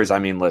 And readers, I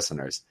mean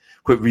listeners.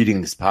 Quit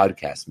reading this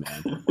podcast,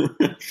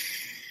 man.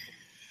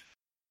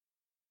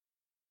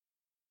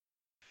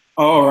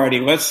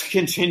 Alrighty, let's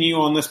continue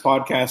on this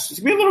podcast. It's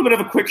going to be a little bit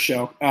of a quick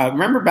show.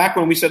 Remember back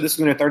when we said this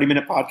was going to be a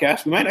 30-minute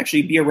podcast? We might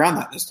actually be around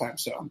that this time.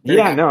 So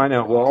I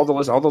know. Well, all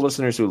the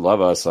listeners who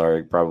love us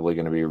are probably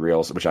going to be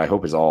real, which I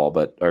hope is all,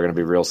 but are going to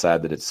be real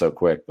sad that it's so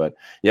quick. But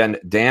yeah,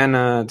 Dan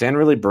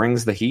really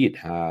brings the heat,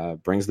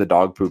 brings the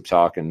dog poop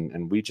talk,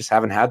 and we just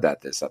haven't had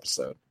that this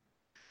episode.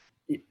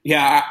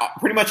 Yeah,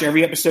 pretty much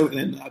every episode,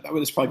 and that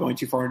was probably going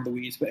too far into the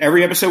weeds, but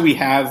every episode we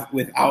have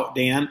without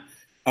Dan,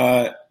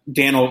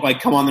 Dan will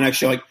like come on the next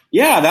show like,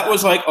 yeah, that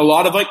was like a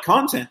lot of like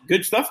content.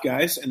 Good stuff,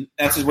 guys. And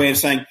that's his way of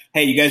saying,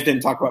 hey, you guys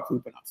didn't talk about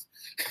poop enough.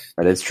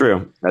 That is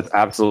true. That's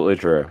absolutely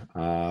true.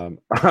 All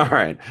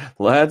right,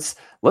 let's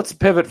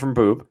pivot from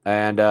poop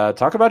and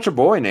talk about your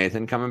boy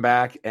Nathan coming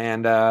back.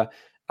 And I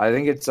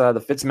think it's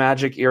the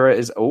Fitzmagic era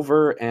is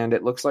over, and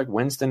it looks like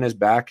Winston is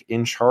back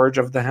in charge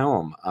of the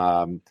helm.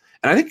 And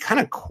I think kind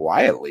of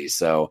quietly.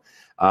 So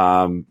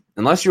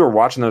unless you were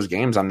watching those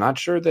games, I'm not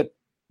sure that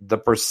the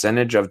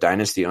percentage of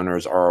dynasty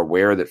owners are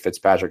aware that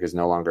Fitzpatrick is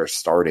no longer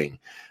starting.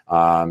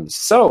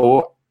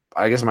 So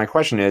I guess my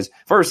question is,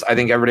 first, I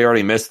think everybody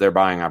already missed their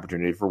buying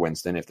opportunity for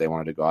Winston if they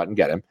wanted to go out and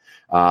get him.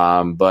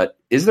 But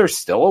is there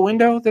still a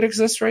window that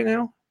exists right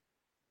now?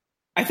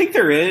 I think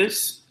there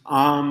is.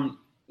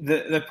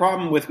 The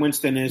problem with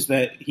Winston is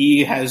that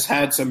he has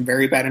had some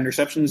very bad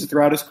interceptions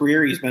throughout his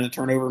career. He's been a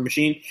turnover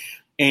machine.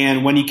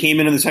 And when he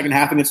came in the second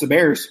half against the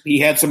Bears, he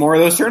had some more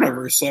of those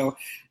turnovers. So,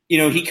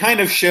 he kind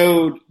of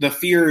showed the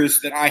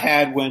fears that I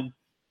had when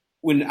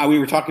we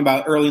were talking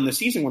about early in the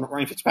season when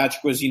Ryan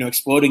Fitzpatrick was,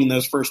 exploding in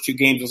those first two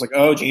games. It was like,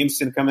 oh, James is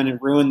going to come in and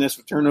ruin this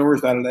with turnovers,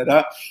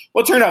 da-da-da-da.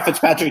 Well, it turned out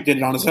Fitzpatrick did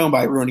it on his own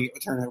by ruining it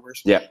with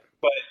turnovers. Yeah.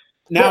 But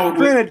now,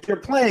 granted, you're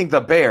playing the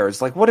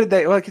Bears. Like, what did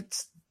they – like,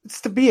 it's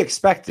to be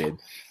expected.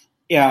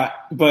 Yeah,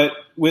 but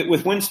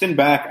with Winston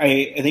back,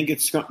 I think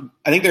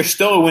there's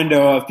still a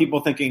window of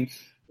people thinking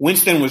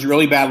Winston was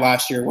really bad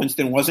last year.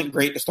 Winston wasn't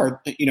great to start,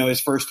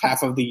 his first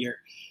half of the year.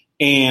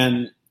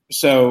 And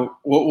so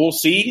we'll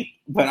see,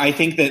 but I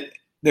think that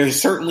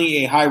there's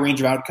certainly a high range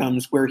of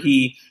outcomes where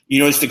he,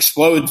 just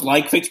explodes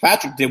like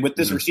Fitzpatrick did with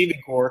this receiving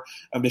core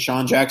of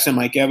Deshaun Jackson,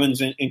 Mike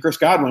Evans, and Chris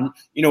Godwin,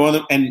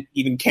 and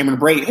even Cameron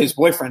Brate, his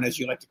boyfriend, as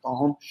you like to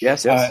call him.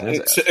 Yes.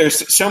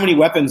 There's so many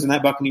weapons in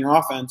that Buccaneer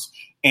offense.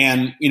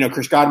 And,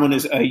 Chris Godwin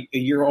is a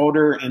year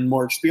older and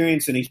more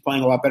experienced, and he's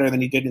playing a lot better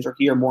than he did in his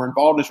rookie year, more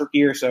involved in his rookie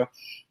year. So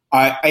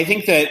I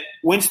think that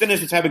Winston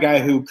is the type of guy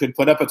who could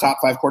put up a top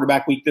 5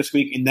 quarterback week this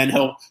week, and then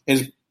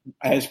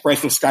his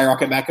price will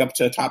skyrocket back up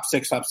to top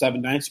 6, top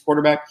 7 dynasty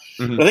quarterback.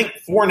 Mm-hmm. But I think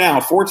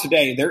for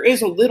today, there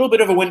is a little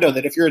bit of a window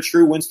that if you're a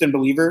true Winston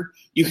believer,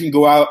 you can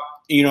go out,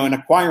 and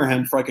acquire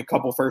him for like a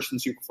couple first and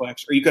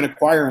Superflex, or you can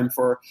acquire him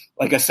for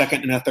like a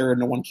second and a third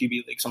in a 1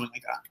 QB league, something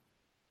like that.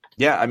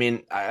 Yeah, I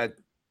mean, I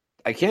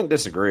can't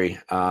disagree.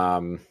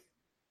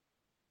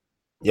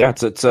 Yeah,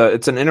 it's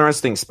an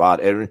interesting spot,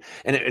 and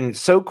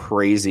it's so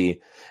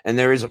crazy. And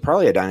there is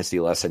probably a dynasty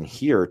lesson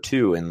here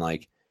too. And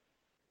like,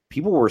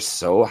 people were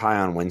so high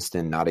on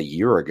Winston not a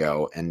year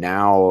ago, and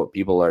now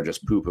people are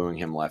just poo-pooing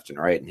him left and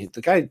right. And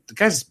the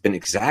guy's been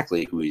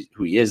exactly who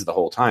he is the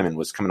whole time, and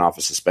was coming off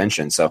a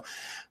suspension. So,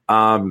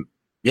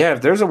 yeah,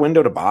 if there's a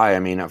window to buy, I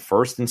mean, at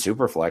first in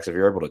Superflex, if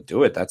you're able to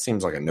do it, that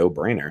seems like a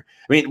no-brainer.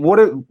 I mean, what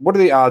are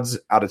the odds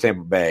out of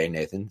Tampa Bay,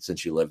 Nathan,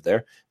 since you live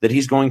there, that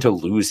he's going to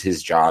lose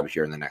his job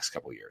here in the next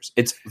couple of years?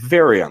 It's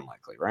very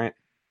unlikely, right?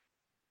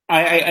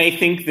 I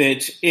think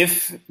that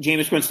if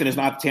Jameis Winston is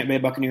not the Tampa Bay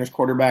Buccaneers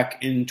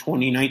quarterback in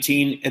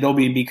 2019, it'll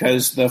be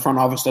because the front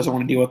office doesn't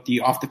want to deal with the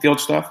off-the-field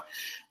stuff.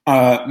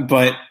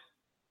 But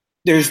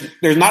there's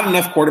not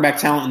enough quarterback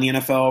talent in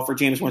the NFL for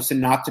Jameis Winston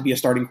not to be a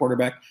starting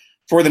quarterback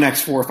for the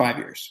next 4 or 5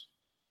 years.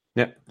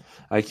 Yep,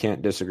 I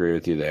can't disagree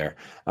with you there.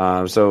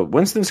 So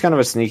Winston's kind of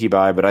a sneaky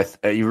buy, but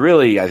you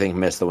really, I think,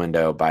 missed the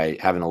window by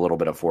having a little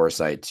bit of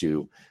foresight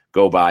to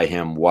go buy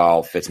him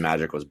while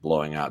Fitzmagic was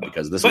blowing up,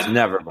 because this was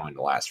never going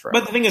to last forever.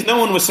 But the thing is, no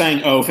one was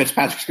saying, "Oh,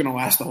 Fitzpatrick's going to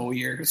last the whole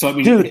year." So I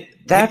mean, dude,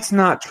 that's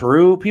not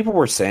true. People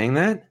were saying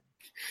that.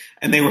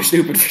 And they were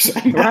stupid for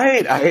saying that.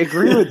 Right. I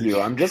agree with you.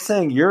 I'm just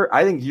saying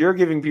I think you're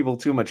giving people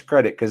too much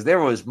credit, because there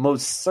was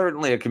most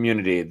certainly a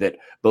community that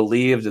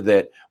believed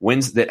that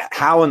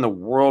how in the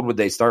world would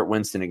they start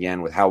Winston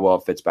again with how well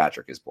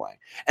Fitzpatrick is playing?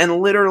 And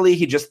literally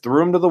he just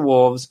threw him to the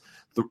Wolves.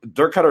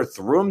 Dirk Cutter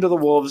threw him to the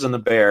Wolves and the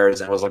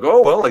Bears and was like,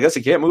 oh, well, I guess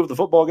he can't move the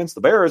football against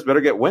the Bears. Better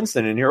get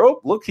Winston in here.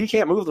 Oh, look, he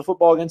can't move the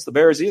football against the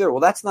Bears either.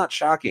 Well, that's not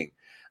shocking.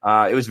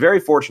 It was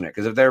very fortunate,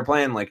 because if they were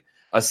playing like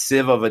a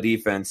sieve of a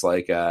defense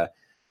like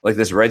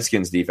this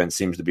Redskins defense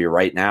seems to be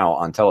right now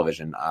on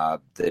television,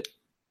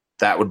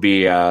 that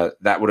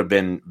would have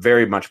been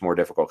very much more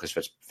difficult,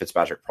 because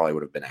Fitzpatrick probably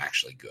would have been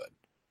actually good.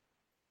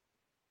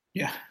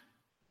 Yeah.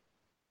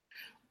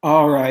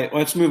 All right,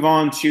 let's move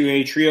on to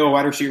a trio of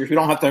wide receivers. We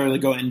don't have to really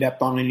go in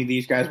depth on any of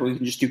these guys, but we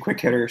can just do quick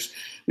hitters.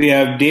 We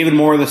have David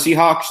Moore of the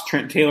Seahawks,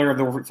 Trent Taylor of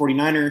the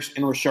 49ers,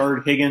 and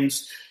Rashard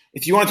Higgins.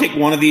 If you want to take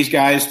one of these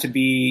guys to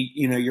be,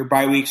 your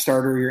bye week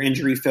starter, your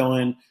injury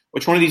fill-in,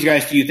 which one of these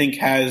guys do you think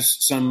has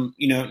some,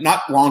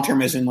 not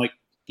long-term as in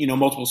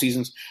multiple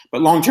seasons,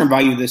 but long-term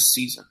value this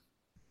season?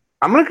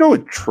 I'm going to go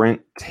with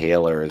Trent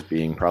Taylor as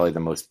being probably the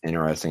most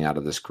interesting out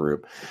of this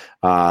group.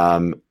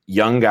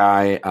 Young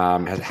guy,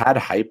 has had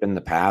hype in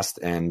the past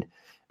and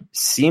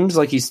seems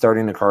like he's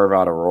starting to carve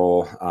out a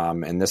role.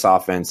 And this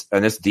offense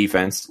and this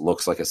defense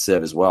looks like a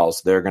sieve as well.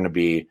 So they're going to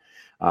be,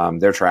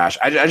 they're trash.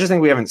 I just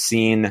think we haven't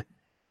seen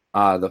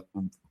the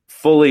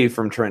fully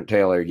from Trent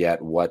Taylor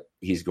yet what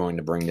he's going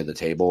to bring to the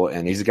table.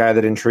 And he's a guy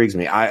that intrigues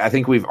me. I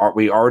think we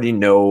already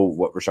know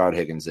what Rashard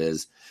Higgins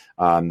is.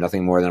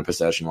 Nothing more than a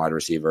possession wide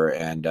receiver.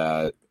 And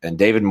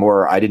David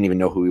Moore, I didn't even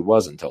know who he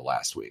was until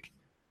last week.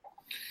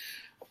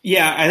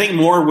 Yeah, I think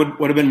Moore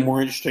would have been more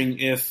interesting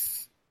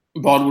if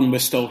Baldwin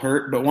was still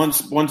hurt. But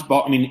once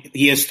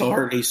he is still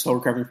hurt. He's still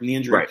recovering from the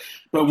injury. Right.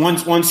 But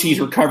once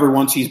he's recovered,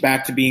 once he's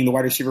back to being the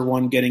wide receiver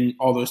one, getting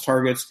all those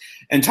targets,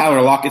 and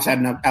Tyler Lockett's had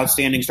an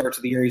outstanding start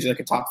to the year. He's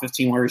like a top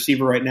 15 wide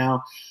receiver right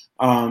now.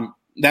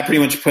 That pretty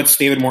much puts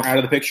David Moore out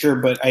of the picture.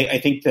 But I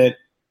think that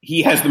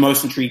he has the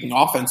most intriguing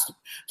offense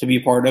to be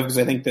a part of because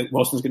I think that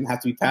Wilson's going to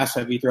have to be pass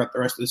heavy throughout the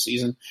rest of the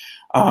season.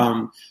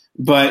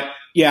 But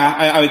yeah,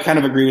 I would kind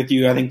of agree with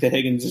you. I think that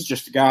Higgins is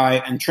just a guy,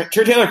 and Trent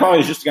Taylor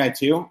probably is just a guy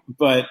too.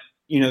 But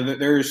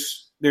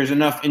there's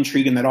enough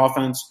intrigue in that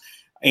offense,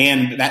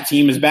 and that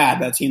team is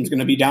bad. That team's going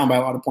to be down by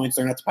a lot of points.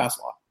 They're going to have to pass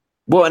a lot.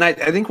 Well, and I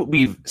think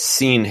we've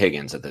seen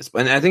Higgins at this,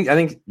 and I think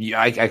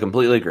I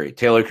completely agree.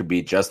 Taylor could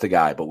be just a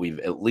guy, but we've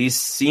at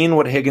least seen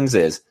what Higgins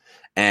is.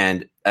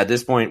 And at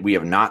this point, we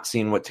have not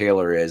seen what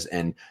Taylor is.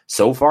 And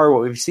so far,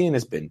 what we've seen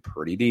has been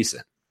pretty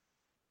decent.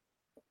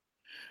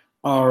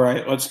 All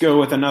right, let's go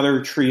with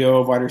another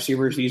trio of wide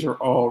receivers. These are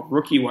all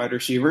rookie wide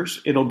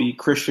receivers. It'll be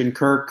Christian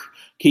Kirk,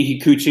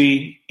 Keke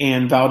Coutee,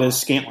 and Valdez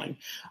Scantling.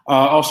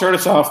 I'll start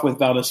us off with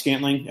Valdez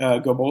Scantling.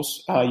 Go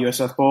Bulls,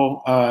 USF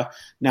Bowl,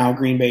 now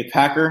Green Bay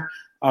Packer.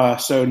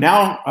 So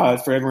now,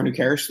 for everyone who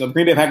cares, the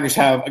Green Bay Packers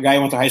have a guy I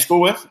went to high school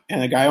with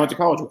and a guy I went to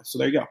college with. So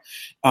there you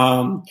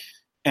go.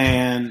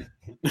 And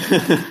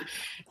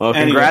well,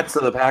 congrats to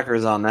the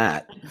Packers on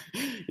that.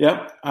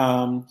 Yep.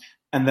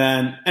 And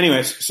then,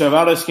 anyways, so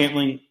Valdez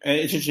Scantling,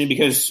 it's interesting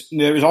because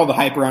there was all the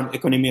hype around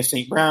Equanimeous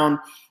St. Brown,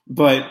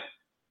 but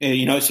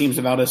it seems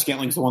that Valdez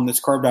Scantling's the one that's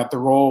carved out the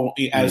role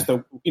as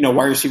the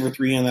wide receiver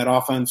 3 in that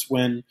offense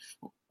when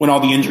all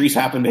the injuries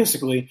happen,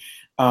 basically.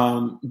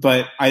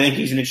 But I think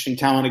he's an interesting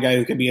talent, a guy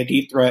who could be a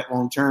deep threat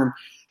long term.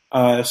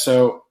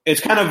 So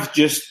it's kind of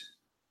just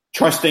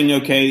trusting.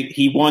 Okay,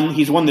 he's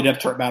won the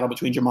depth chart battle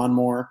between Jamon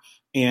Moore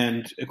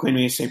and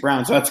Equanimeous St.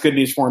 Brown. So that's good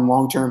news for him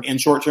long-term and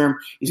short-term.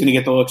 He's going to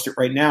get the looks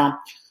right now.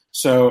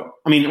 So,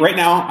 right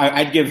now,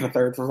 I'd give a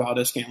third for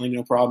Valdez Scantling,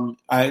 no problem.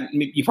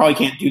 You probably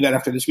can't do that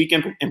after this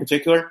weekend in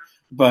particular,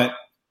 but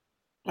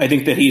I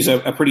think that he's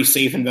a pretty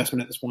safe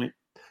investment at this point.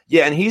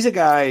 Yeah, and he's a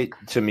guy,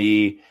 to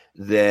me,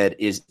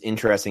 that is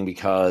interesting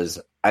because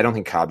I don't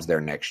think Cobb's there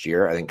next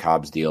year. I think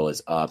Cobb's deal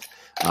is up,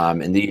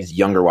 and these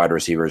younger wide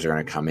receivers are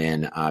going to come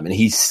in, and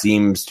he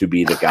seems to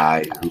be the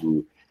guy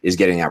who is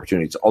getting the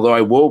opportunities. Although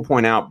I will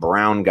point out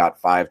Brown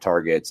got 5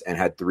 targets and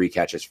had 3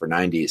 catches for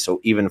 90, so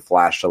even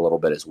flashed a little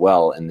bit as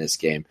well in this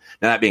game.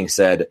 Now, that being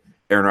said,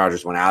 Aaron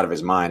Rodgers went out of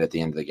his mind at the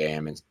end of the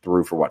game and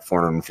threw for,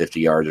 450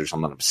 yards or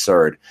something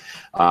absurd.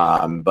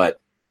 St.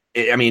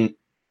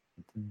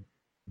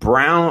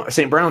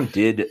 Brown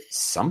did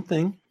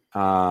something.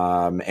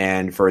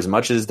 And for as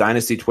much as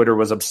Dynasty Twitter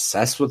was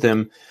obsessed with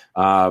him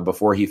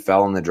before he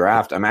fell in the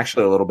draft, I'm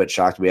actually a little bit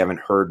shocked we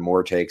haven't heard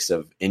more takes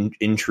of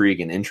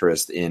intrigue and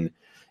interest in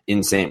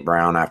St.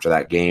 Brown after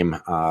that game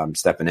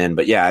stepping in.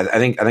 But yeah, I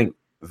think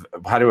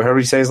how do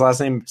we say his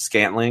last name?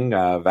 Scantling,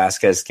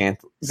 Vasquez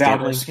Scantling.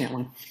 Valdez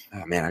Scantling.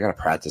 Oh man, I got to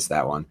practice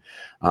that one.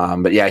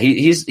 But yeah,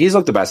 he's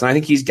looked the best, and I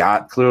think he's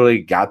clearly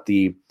got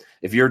the.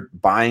 If you're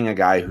buying a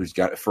guy who's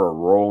got for a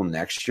role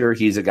next year,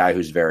 he's a guy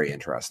who's very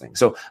interesting.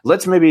 So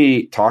let's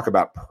maybe talk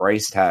about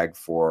price tag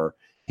for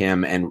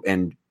him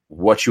and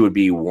what you would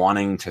be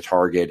wanting to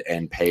target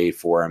and pay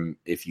for him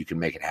if you can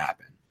make it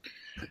happen.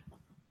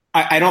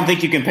 I don't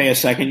think you can pay a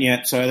second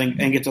yet, so I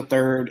think it's a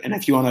third. And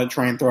if you want to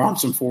try and throw on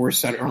some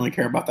fourths, I don't really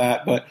care about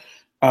that. But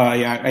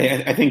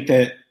I think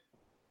that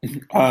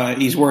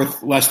he's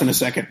worth less than a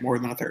second, more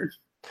than a third.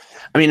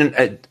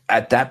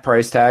 At that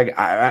price tag,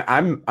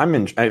 I'm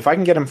in. If I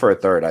can get him for a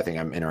third, I think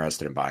I'm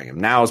interested in buying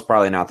him. Now is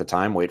probably not the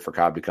time. Wait for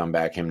Cobb to come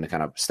back, him to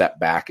kind of step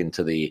back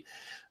into the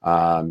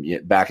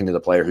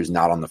player who's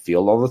not on the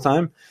field all the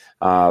time.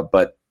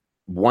 But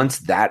once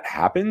that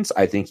happens,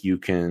 I think you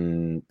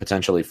can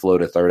potentially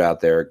float a third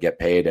out there, get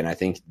paid, and I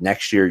think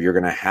next year you're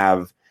going to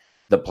have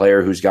the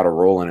player who's got a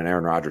role in an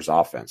Aaron Rodgers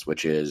offense,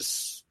 which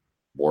is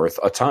worth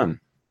a ton.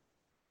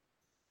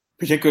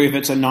 Particularly if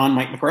it's a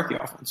non-Mike McCarthy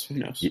offense, who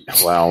knows?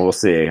 Well, we'll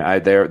see.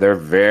 They're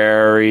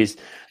very,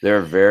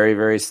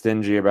 very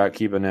stingy about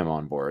keeping him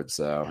on board.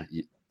 So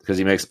because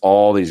he makes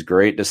all these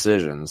great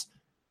decisions.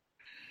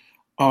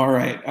 All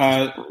right.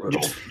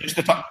 Just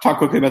to talk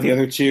quickly about the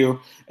other two,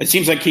 it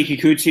seems like Keke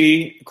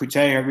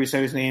Coutee, however you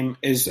say his name,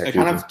 is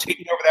kind of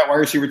taking over that wide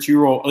receiver 2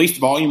 role, at least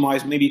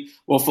volume-wise. Maybe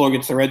Will Fuller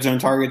gets the red zone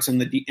targets and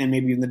maybe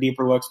in the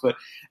deeper looks, but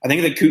I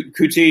think that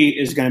Coutee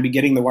is going to be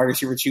getting the wide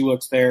receiver 2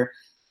 looks there.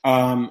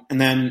 And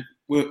then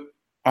do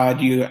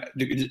you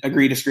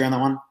agree, disagree on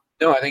that one?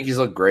 No, I think he's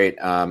looked great.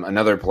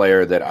 Another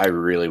player that I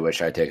really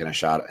wish I'd taken a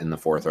shot in the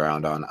 4th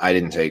round on. I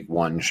didn't take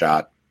one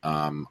shot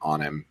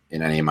on him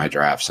in any of my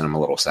drafts, and I'm a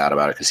little sad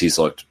about it because he's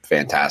looked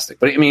fantastic.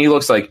 But I mean, he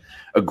looks like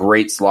a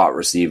great slot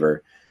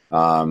receiver.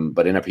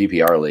 But in a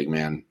PPR league,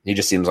 man, he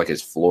just seems like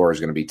his floor is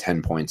going to be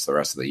 10 points the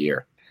rest of the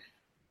year.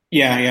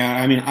 Yeah.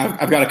 I mean,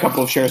 I've got a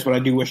couple of shares, but I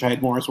do wish I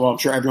had more as well. I'm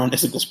sure everyone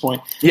is at this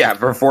point. Yeah,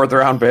 for a 4th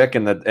round pick,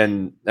 and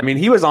I mean,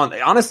 he was on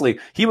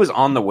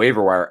the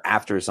waiver wire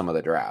after some of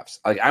the drafts.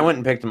 Like I went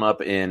and picked him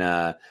up in,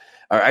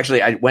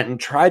 actually, I went and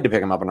tried to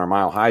pick him up in our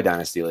Mile High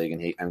Dynasty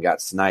League, and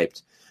got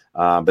sniped.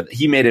 But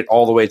he made it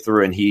all the way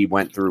through, and he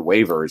went through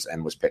waivers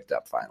and was picked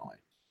up finally.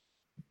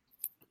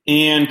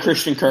 And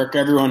Christian Kirk,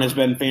 everyone has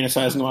been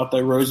fantasizing about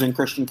the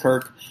Rosen-Christian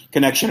Kirk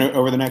connection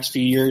over the next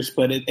few years,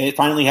 but it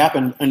finally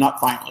happened, and not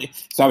finally.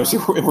 So obviously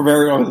we're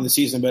very early in the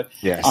season, but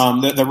yes.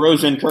 The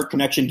Rosen-Kirk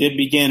connection did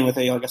begin with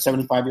a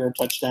 75-yard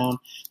touchdown.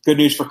 Good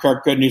news for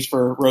Kirk, good news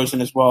for Rosen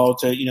as well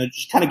to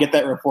just kind of get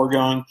that rapport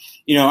going.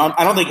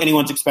 I don't think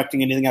anyone's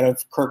expecting anything out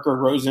of Kirk or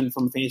Rosen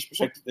from a fantasy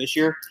perspective this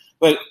year.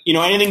 But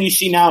anything you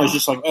see now is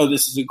just like, oh,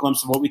 this is a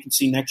glimpse of what we can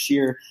see next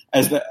year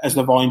as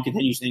the volume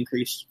continues to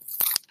increase.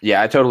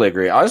 Yeah, I totally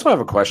agree. I also have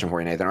a question for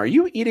you, Nathan. Are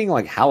you eating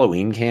like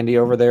Halloween candy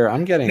over there?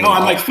 I'm getting. No,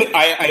 I'm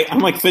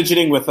like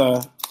fidgeting with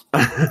a.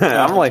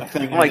 I'm like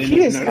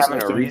he is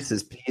having a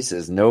Reese's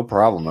Pieces, no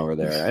problem over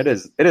there. It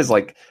is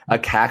like a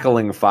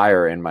cackling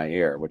fire in my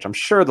ear, which I'm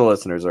sure the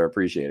listeners are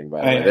appreciating.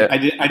 By the way, I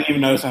didn't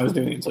even notice I was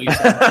doing it until you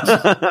said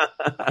it.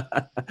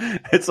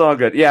 It's all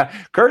good. Yeah,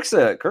 Kirk's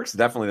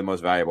definitely the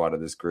most valuable out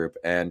of this group,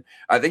 and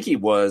I think he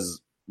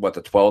was the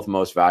 12th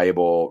most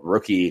valuable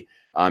rookie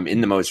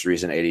in the most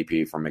recent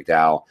ADP from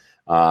McDowell.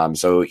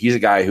 So he's a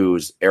guy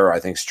whose arrow I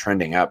think is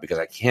trending up, because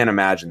I can't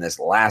imagine this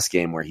last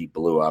game where he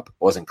blew up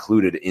was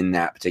included in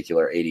that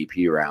particular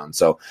ADP round.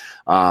 So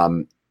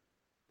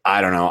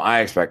I don't know. I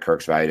expect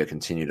Kirk's value to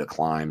continue to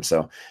climb.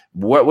 So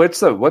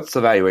what's the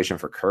valuation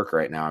for Kirk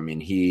right now? I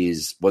mean,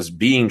 was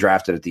being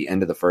drafted at the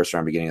end of the 1st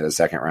round, beginning of the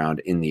 2nd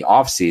round in the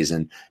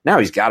offseason. Now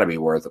he's got to be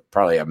worth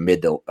probably a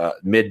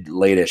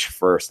mid-late-ish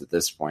 1st at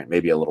this point,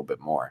 maybe a little bit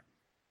more.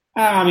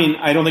 I mean,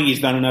 I don't think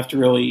he's done enough to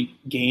really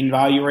gain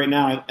value right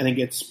now. I think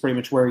it's pretty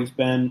much where he's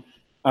been,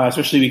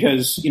 especially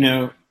because,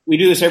 we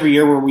do this every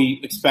year where we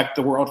expect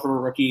the world for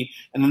a rookie,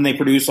 and then they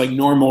produce like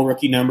normal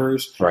rookie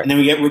numbers, right. And then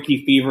we get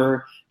rookie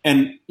fever.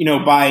 And,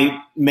 by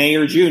May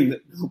or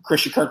June,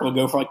 Christian Kirk will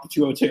go for like the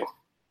 202.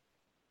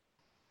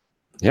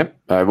 Yep.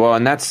 Well,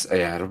 and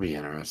it'll be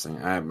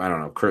interesting. I don't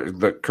know.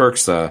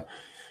 Kirk's a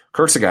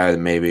guy that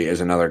maybe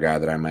is another guy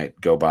that I might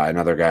go by.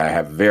 Another guy I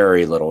have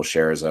very little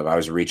shares of. I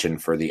was reaching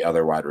for the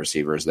other wide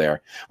receivers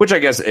there, which I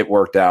guess it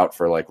worked out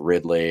for like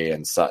Ridley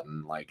and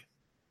Sutton. Like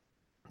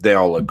they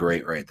all look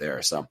great right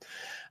there. So,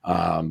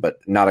 but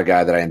not a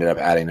guy that I ended up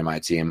adding to my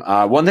team.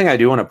 One thing I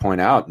do want to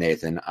point out,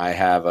 Nathan,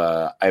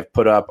 I've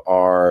put up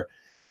our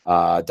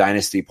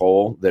dynasty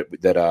poll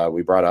that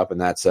we brought up, and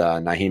that's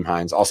Nyheim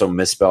Hines, also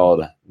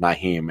misspelled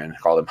Nyheim and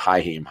called him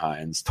Hyheim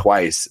Hines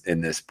twice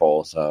in this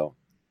poll. So.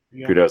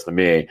 Yeah. Kudos to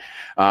me.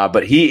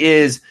 But he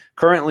is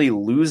currently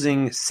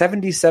losing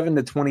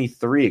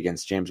 77-23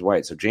 against James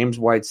White. So James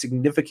White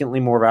significantly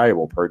more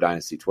valuable per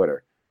Dynasty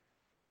Twitter.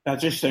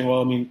 That's interesting.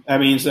 Well, I mean,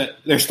 that means that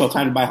there's still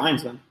time to buy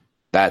Hines then.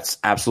 That's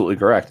absolutely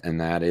correct. And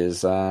that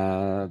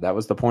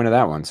was the point of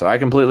that one. So I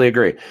completely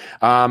agree.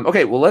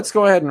 Okay, well, let's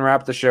go ahead and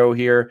wrap the show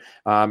here.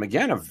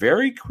 Again, a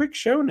very quick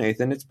show,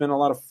 Nathan. It's been a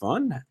lot of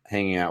fun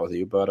hanging out with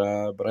you, but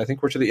I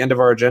think we're to the end of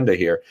our agenda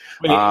here.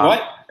 Wait,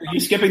 what? Are you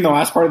skipping the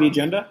last part of the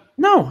agenda?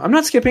 No, I'm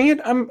not skipping it.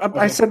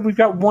 I said we've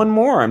got one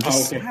more. I'm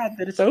just sad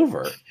that it's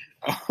over.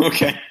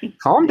 Okay.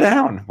 Calm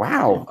down.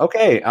 Wow.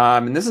 Okay.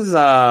 And this is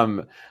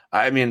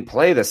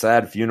play the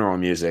sad funeral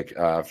music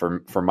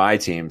for my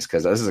teams,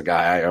 because this is a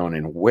guy I own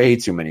in way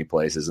too many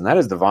places, and that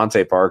is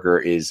Devontae Parker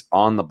is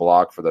on the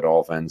block for the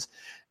Dolphins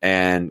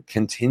and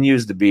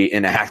continues to be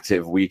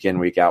inactive week in,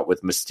 week out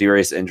with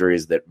mysterious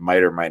injuries that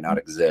might or might not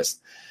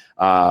exist.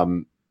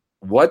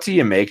 What do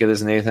you make of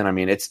this, Nathan? I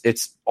mean,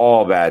 it's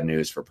all bad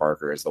news for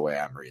Parker is the way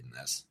I'm reading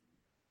this.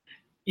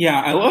 Yeah,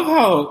 I love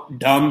how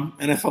dumb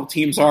NFL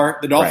teams are.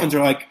 The Dolphins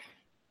are like,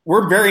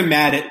 we're very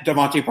mad at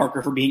Devontae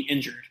Parker for being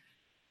injured.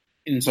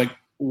 And it's like,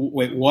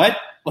 wait, what?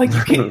 Like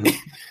you can't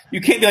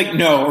be like,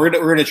 no, we're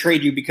going to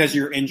trade you because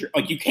you're injured.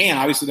 Like you can,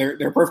 obviously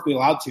they're perfectly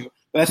allowed to.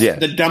 But that's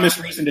the dumbest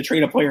reason to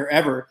trade a player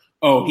ever.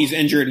 Oh, he's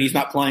injured and he's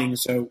not playing,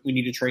 so we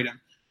need to trade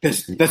him.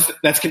 Because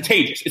that's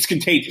contagious. It's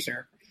contagious,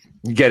 Eric.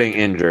 Getting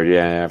injured,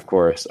 yeah, of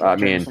course. I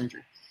mean,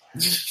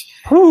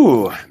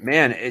 whew,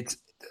 man, it's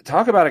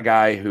talk about a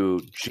guy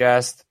who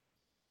just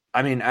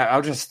I mean,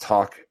 I'll just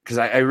talk because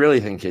I really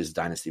think his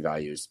dynasty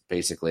value is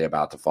basically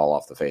about to fall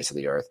off the face of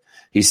the earth.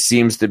 He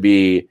seems to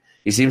be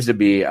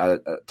a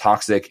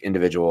toxic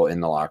individual in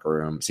the locker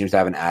room, seems to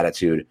have an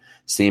attitude,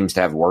 seems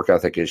to have work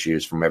ethic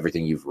issues from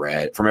everything you've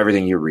read, from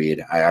everything you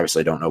read. I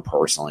obviously don't know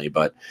personally,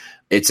 but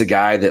it's a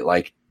guy that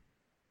like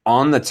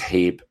on the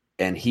tape,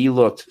 and he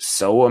looked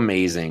so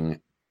amazing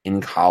in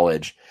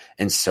college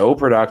and so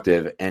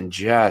productive and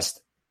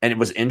it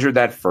was injured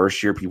that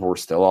first year. People were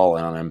still all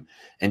in on him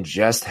and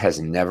just has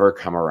never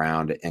come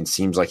around and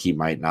seems like he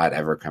might not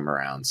ever come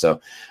around.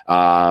 So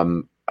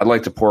I'd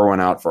like to pour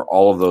one out for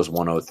all of those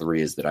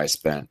 103s that I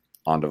spent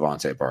on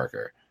Devontae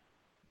Parker.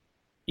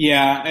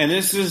 Yeah, and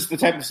this is the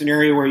type of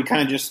scenario where you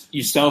kind of just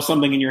you sell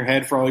something in your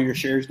head for all your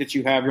shares that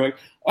you have. You're like,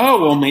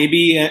 oh, well,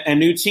 maybe a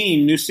new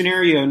team, new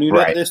scenario, new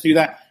this, new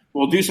that.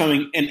 We'll do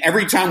something. And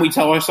every time we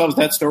tell ourselves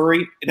that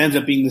story, it ends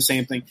up being the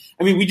same thing.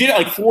 I mean, we did it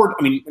like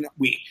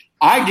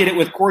I did it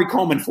with Corey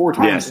Coleman 4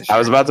 times. Yes, I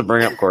was about to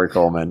bring up Corey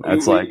Coleman.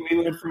 It's we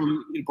went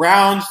from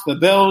Browns, the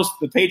Bills,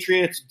 the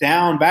Patriots,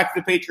 down, back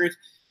to the Patriots.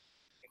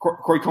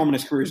 Corey Coleman,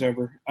 his career's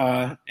over.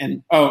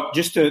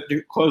 Just to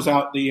close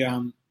out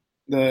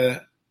the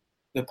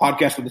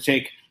podcast with the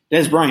take,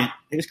 Dez Bryant,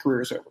 his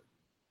career is over.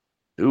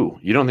 Ooh,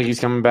 you don't think he's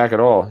coming back at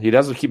all? He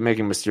does keep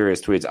making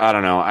mysterious tweets. I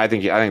don't know. I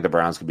think the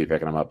Browns could be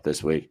picking him up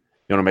this week.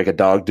 You want to make a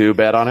dog do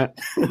bet on it?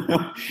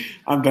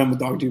 I'm done with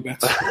dog do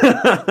bets.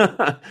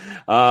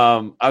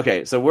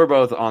 Okay, so we're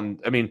both on.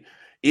 I mean,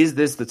 is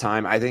this the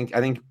time? I think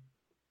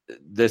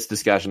this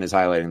discussion is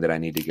highlighting that I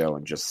need to go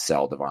and just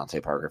sell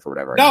Devontae Parker for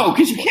whatever. No,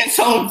 because you can't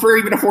sell him for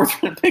even a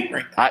 4th round pick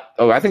right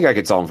now. I think I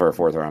could sell him for a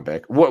 4th round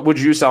pick. What would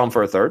you sell him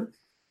for a 3rd?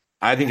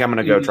 I think I'm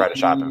going to go try to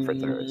shop him for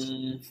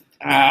 3rds.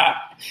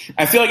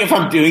 I feel like if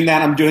I'm doing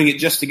that, I'm doing it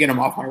just to get him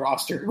off my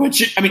roster,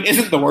 which, I mean,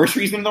 isn't the worst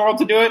reason in the world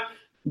to do it.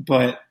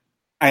 But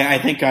I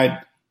think I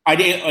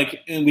did,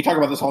 like, and we talk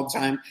about this all the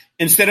time.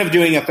 Instead of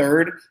doing a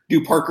 3rd,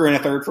 do Parker in a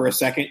 3rd for a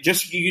 2nd.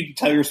 Just so you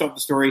tell yourself the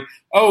story,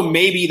 oh,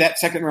 maybe that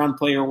 2nd round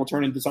player will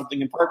turn into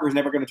something, and Parker's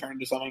never going to turn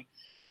into something.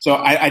 So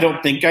I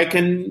don't think I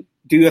can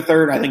do a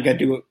 3rd. I think I'd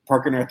do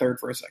Parker in a 3rd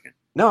for a 2nd.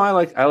 No, I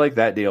like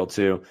that deal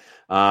too.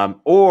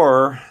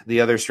 Or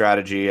the other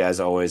strategy, as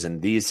always in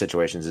these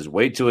situations, is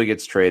wait till he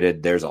gets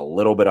traded. There's a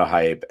little bit of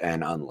hype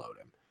and unload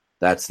him.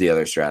 That's the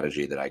other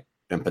strategy that I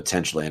am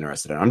potentially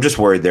interested in. I'm just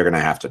worried they're going to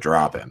have to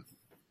drop him.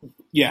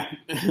 Yeah,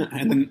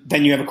 and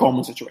then you have a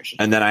Coleman situation.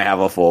 And then I have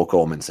a full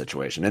Coleman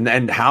situation.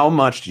 And how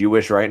much do you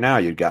wish right now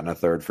you'd gotten a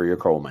 3rd for your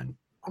Coleman?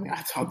 I mean,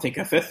 I'll take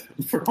a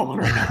 5th for Coleman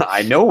right now.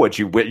 I know what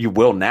you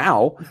will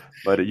now,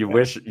 but you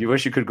wish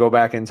you could go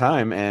back in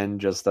time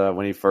and just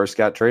when he first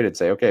got traded,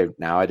 say, okay,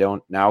 now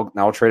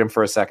I'll trade him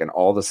for a 2nd,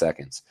 all the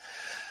 2nds.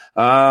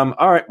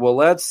 All right, well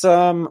let's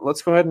go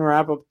ahead and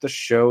wrap up the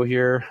show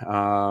here.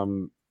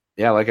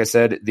 Like I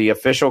said, the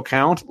official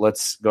count.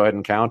 Let's go ahead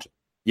and count.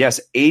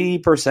 Yes,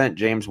 80%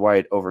 James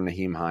White over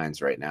Nyheim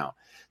Hines right now.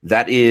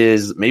 That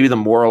is maybe the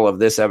moral of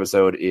this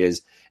episode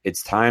is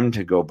it's time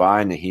to go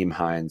buy Nyheim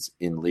Hines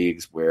in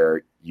leagues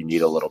where you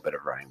need a little bit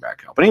of running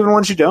back help. And even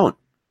once you don't.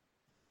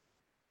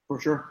 For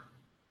sure.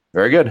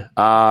 Very good.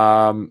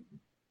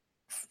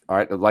 All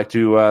right, I'd like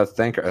to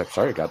thank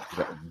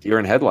got deer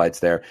in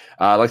headlights there.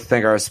 I'd like to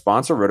thank our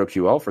sponsor,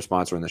 RotoQL, for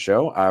sponsoring the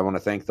show. I want to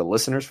thank the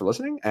listeners for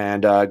listening,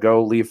 and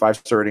go leave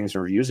 5-star ratings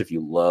and reviews if you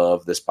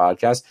love this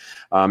podcast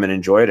and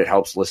enjoy it. It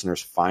helps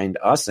listeners find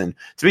us. And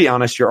to be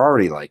honest, you're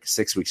already like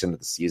 6 weeks into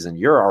the season.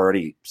 You're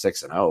already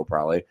 6-0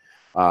 probably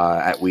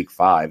at week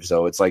 5.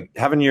 So it's like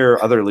having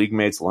your other league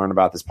mates learn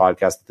about this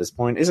podcast at this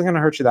point isn't going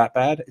to hurt you that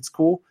bad. It's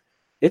cool.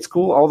 It's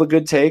cool. All the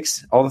good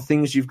takes, all the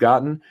things you've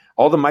gotten,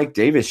 all the Mike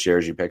Davis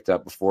shares you picked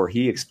up before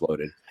he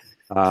exploded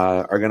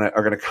are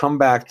gonna come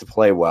back to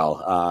play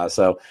well.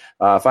 So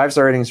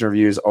 5-star ratings and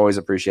reviews, always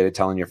appreciated.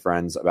 Telling your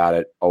friends about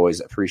it,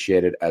 always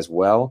appreciated as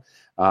well.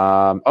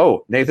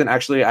 Nathan,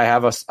 actually, I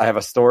have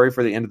a story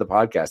for the end of the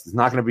podcast. It's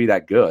not going to be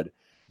that good,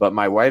 but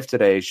my wife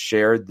today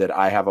shared that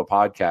I have a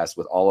podcast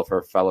with all of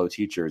her fellow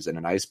teachers in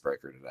an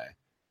icebreaker today.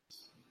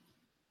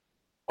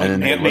 And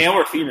male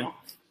or female?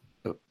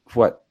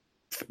 What?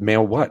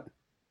 Male what?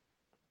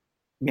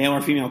 Male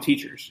or female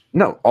teachers?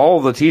 No,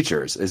 all the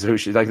teachers is who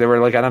she like. They were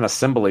like at an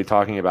assembly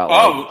talking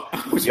about.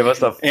 Give us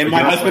stuff. And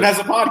my husband has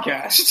a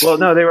podcast. Well,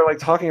 no, they were like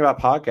talking about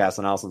podcasts,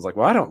 and Allison's like,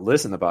 "Well, I don't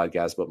listen to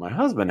podcasts, but my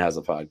husband has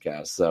a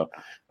podcast." So,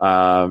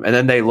 and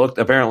then they looked.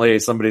 Apparently,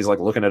 somebody's like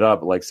looking it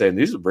up, like saying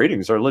these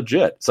ratings are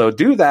legit. So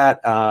do that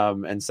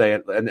and say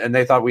it. And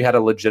they thought we had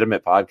a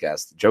legitimate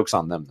podcast. Joke's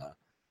on them, though.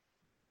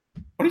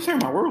 What are you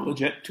talking about? We're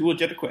legit. Too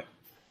legit to quit.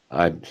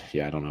 I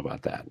don't know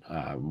about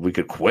that. We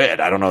could quit.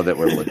 I don't know that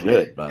we're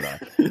legit, but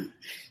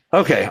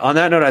okay. On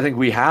that note, I think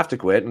we have to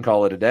quit and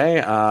call it a day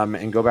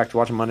and go back to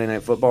watching Monday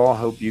Night Football.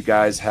 Hope you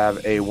guys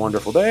have a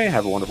wonderful day,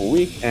 have a wonderful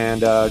week,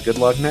 and good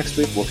luck next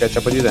week. We'll catch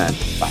up with you then.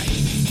 Bye.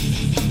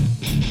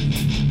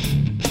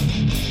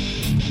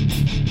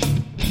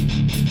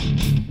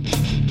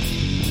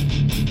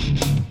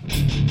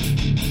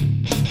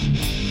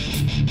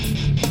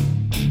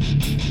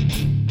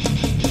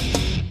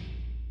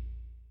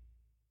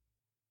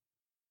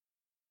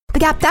 The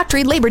Gap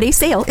Factory Labor Day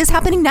sale is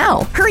happening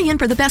now. Hurry in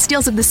for the best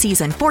deals of the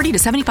season, 40 to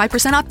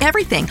 75% off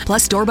everything,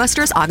 plus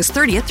doorbusters August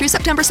 30th through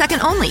September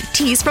 2nd only.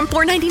 Tees from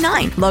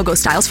 $4.99, logo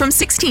styles from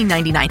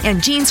 $16.99,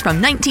 and jeans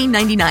from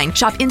 $19.99.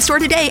 Shop in-store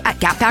today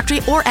at Gap Factory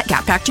or at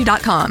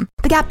gapfactory.com.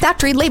 The Gap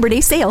Factory Labor Day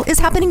sale is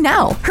happening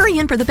now. Hurry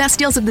in for the best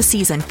deals of the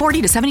season,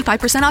 40 to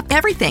 75% off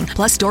everything,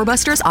 plus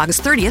doorbusters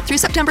August 30th through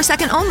September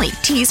 2nd only.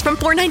 Tees from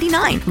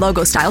 $4.99,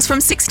 logo styles from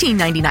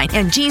 $16.99,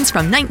 and jeans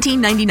from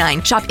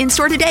 $19.99. Shop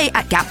in-store today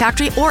at Gap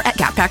Factory or at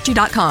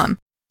gapfactory.com.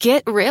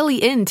 Get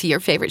really into your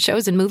favorite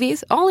shows and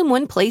movies all in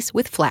one place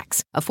with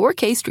Flex, a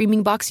 4K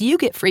streaming box you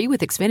get free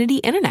with Xfinity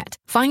Internet.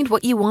 Find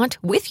what you want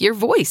with your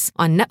voice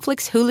on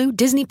Netflix, Hulu,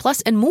 Disney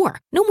Plus, and more.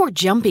 No more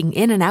jumping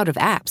in and out of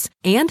apps.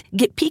 And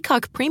get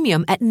Peacock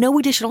Premium at no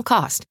additional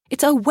cost.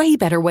 It's a way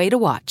better way to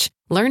watch.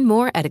 Learn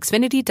more at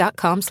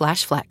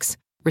Xfinity.com/flex.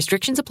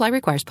 Restrictions apply.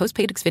 Requires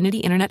postpaid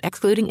Xfinity Internet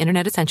excluding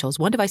Internet Essentials.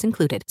 One device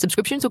included.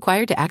 Subscriptions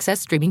required to access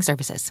streaming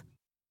services.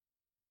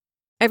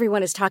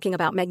 Everyone is talking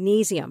about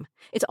magnesium.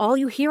 It's all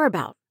you hear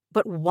about.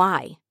 But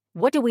why?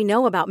 What do we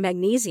know about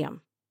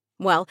magnesium?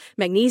 Well,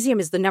 magnesium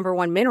is the number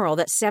one mineral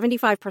that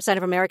 75%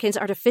 of Americans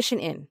are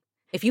deficient in.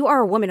 If you are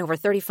a woman over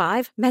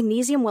 35,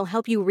 magnesium will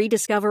help you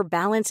rediscover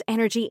balance,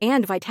 energy,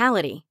 and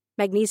vitality.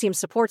 Magnesium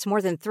supports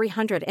more than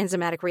 300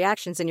 enzymatic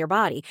reactions in your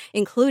body,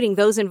 including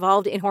those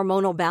involved in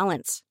hormonal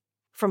balance.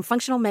 From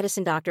functional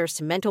medicine doctors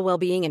to mental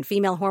well-being and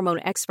female hormone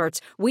experts,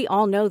 we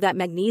all know that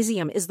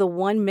magnesium is the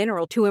one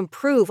mineral to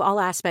improve all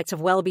aspects of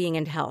well-being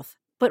and health.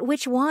 But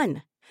which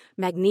one?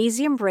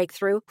 Magnesium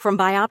Breakthrough from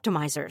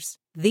Bioptimizers,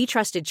 the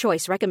trusted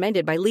choice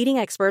recommended by leading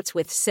experts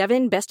with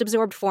 7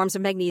 best-absorbed forms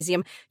of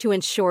magnesium to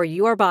ensure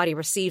your body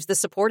receives the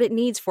support it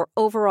needs for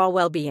overall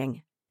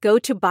well-being. Go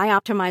to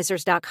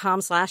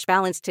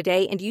bioptimizers.com/balance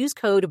today and use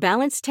code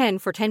BALANCE10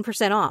 for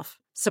 10% off.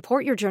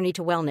 Support your journey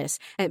to wellness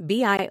at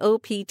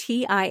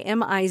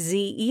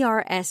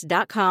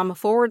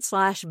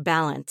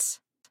bioptimizers.com/balance.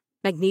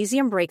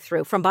 Magnesium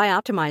Breakthrough from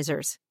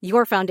Bioptimizers,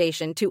 your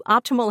foundation to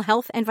optimal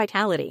health and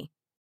vitality.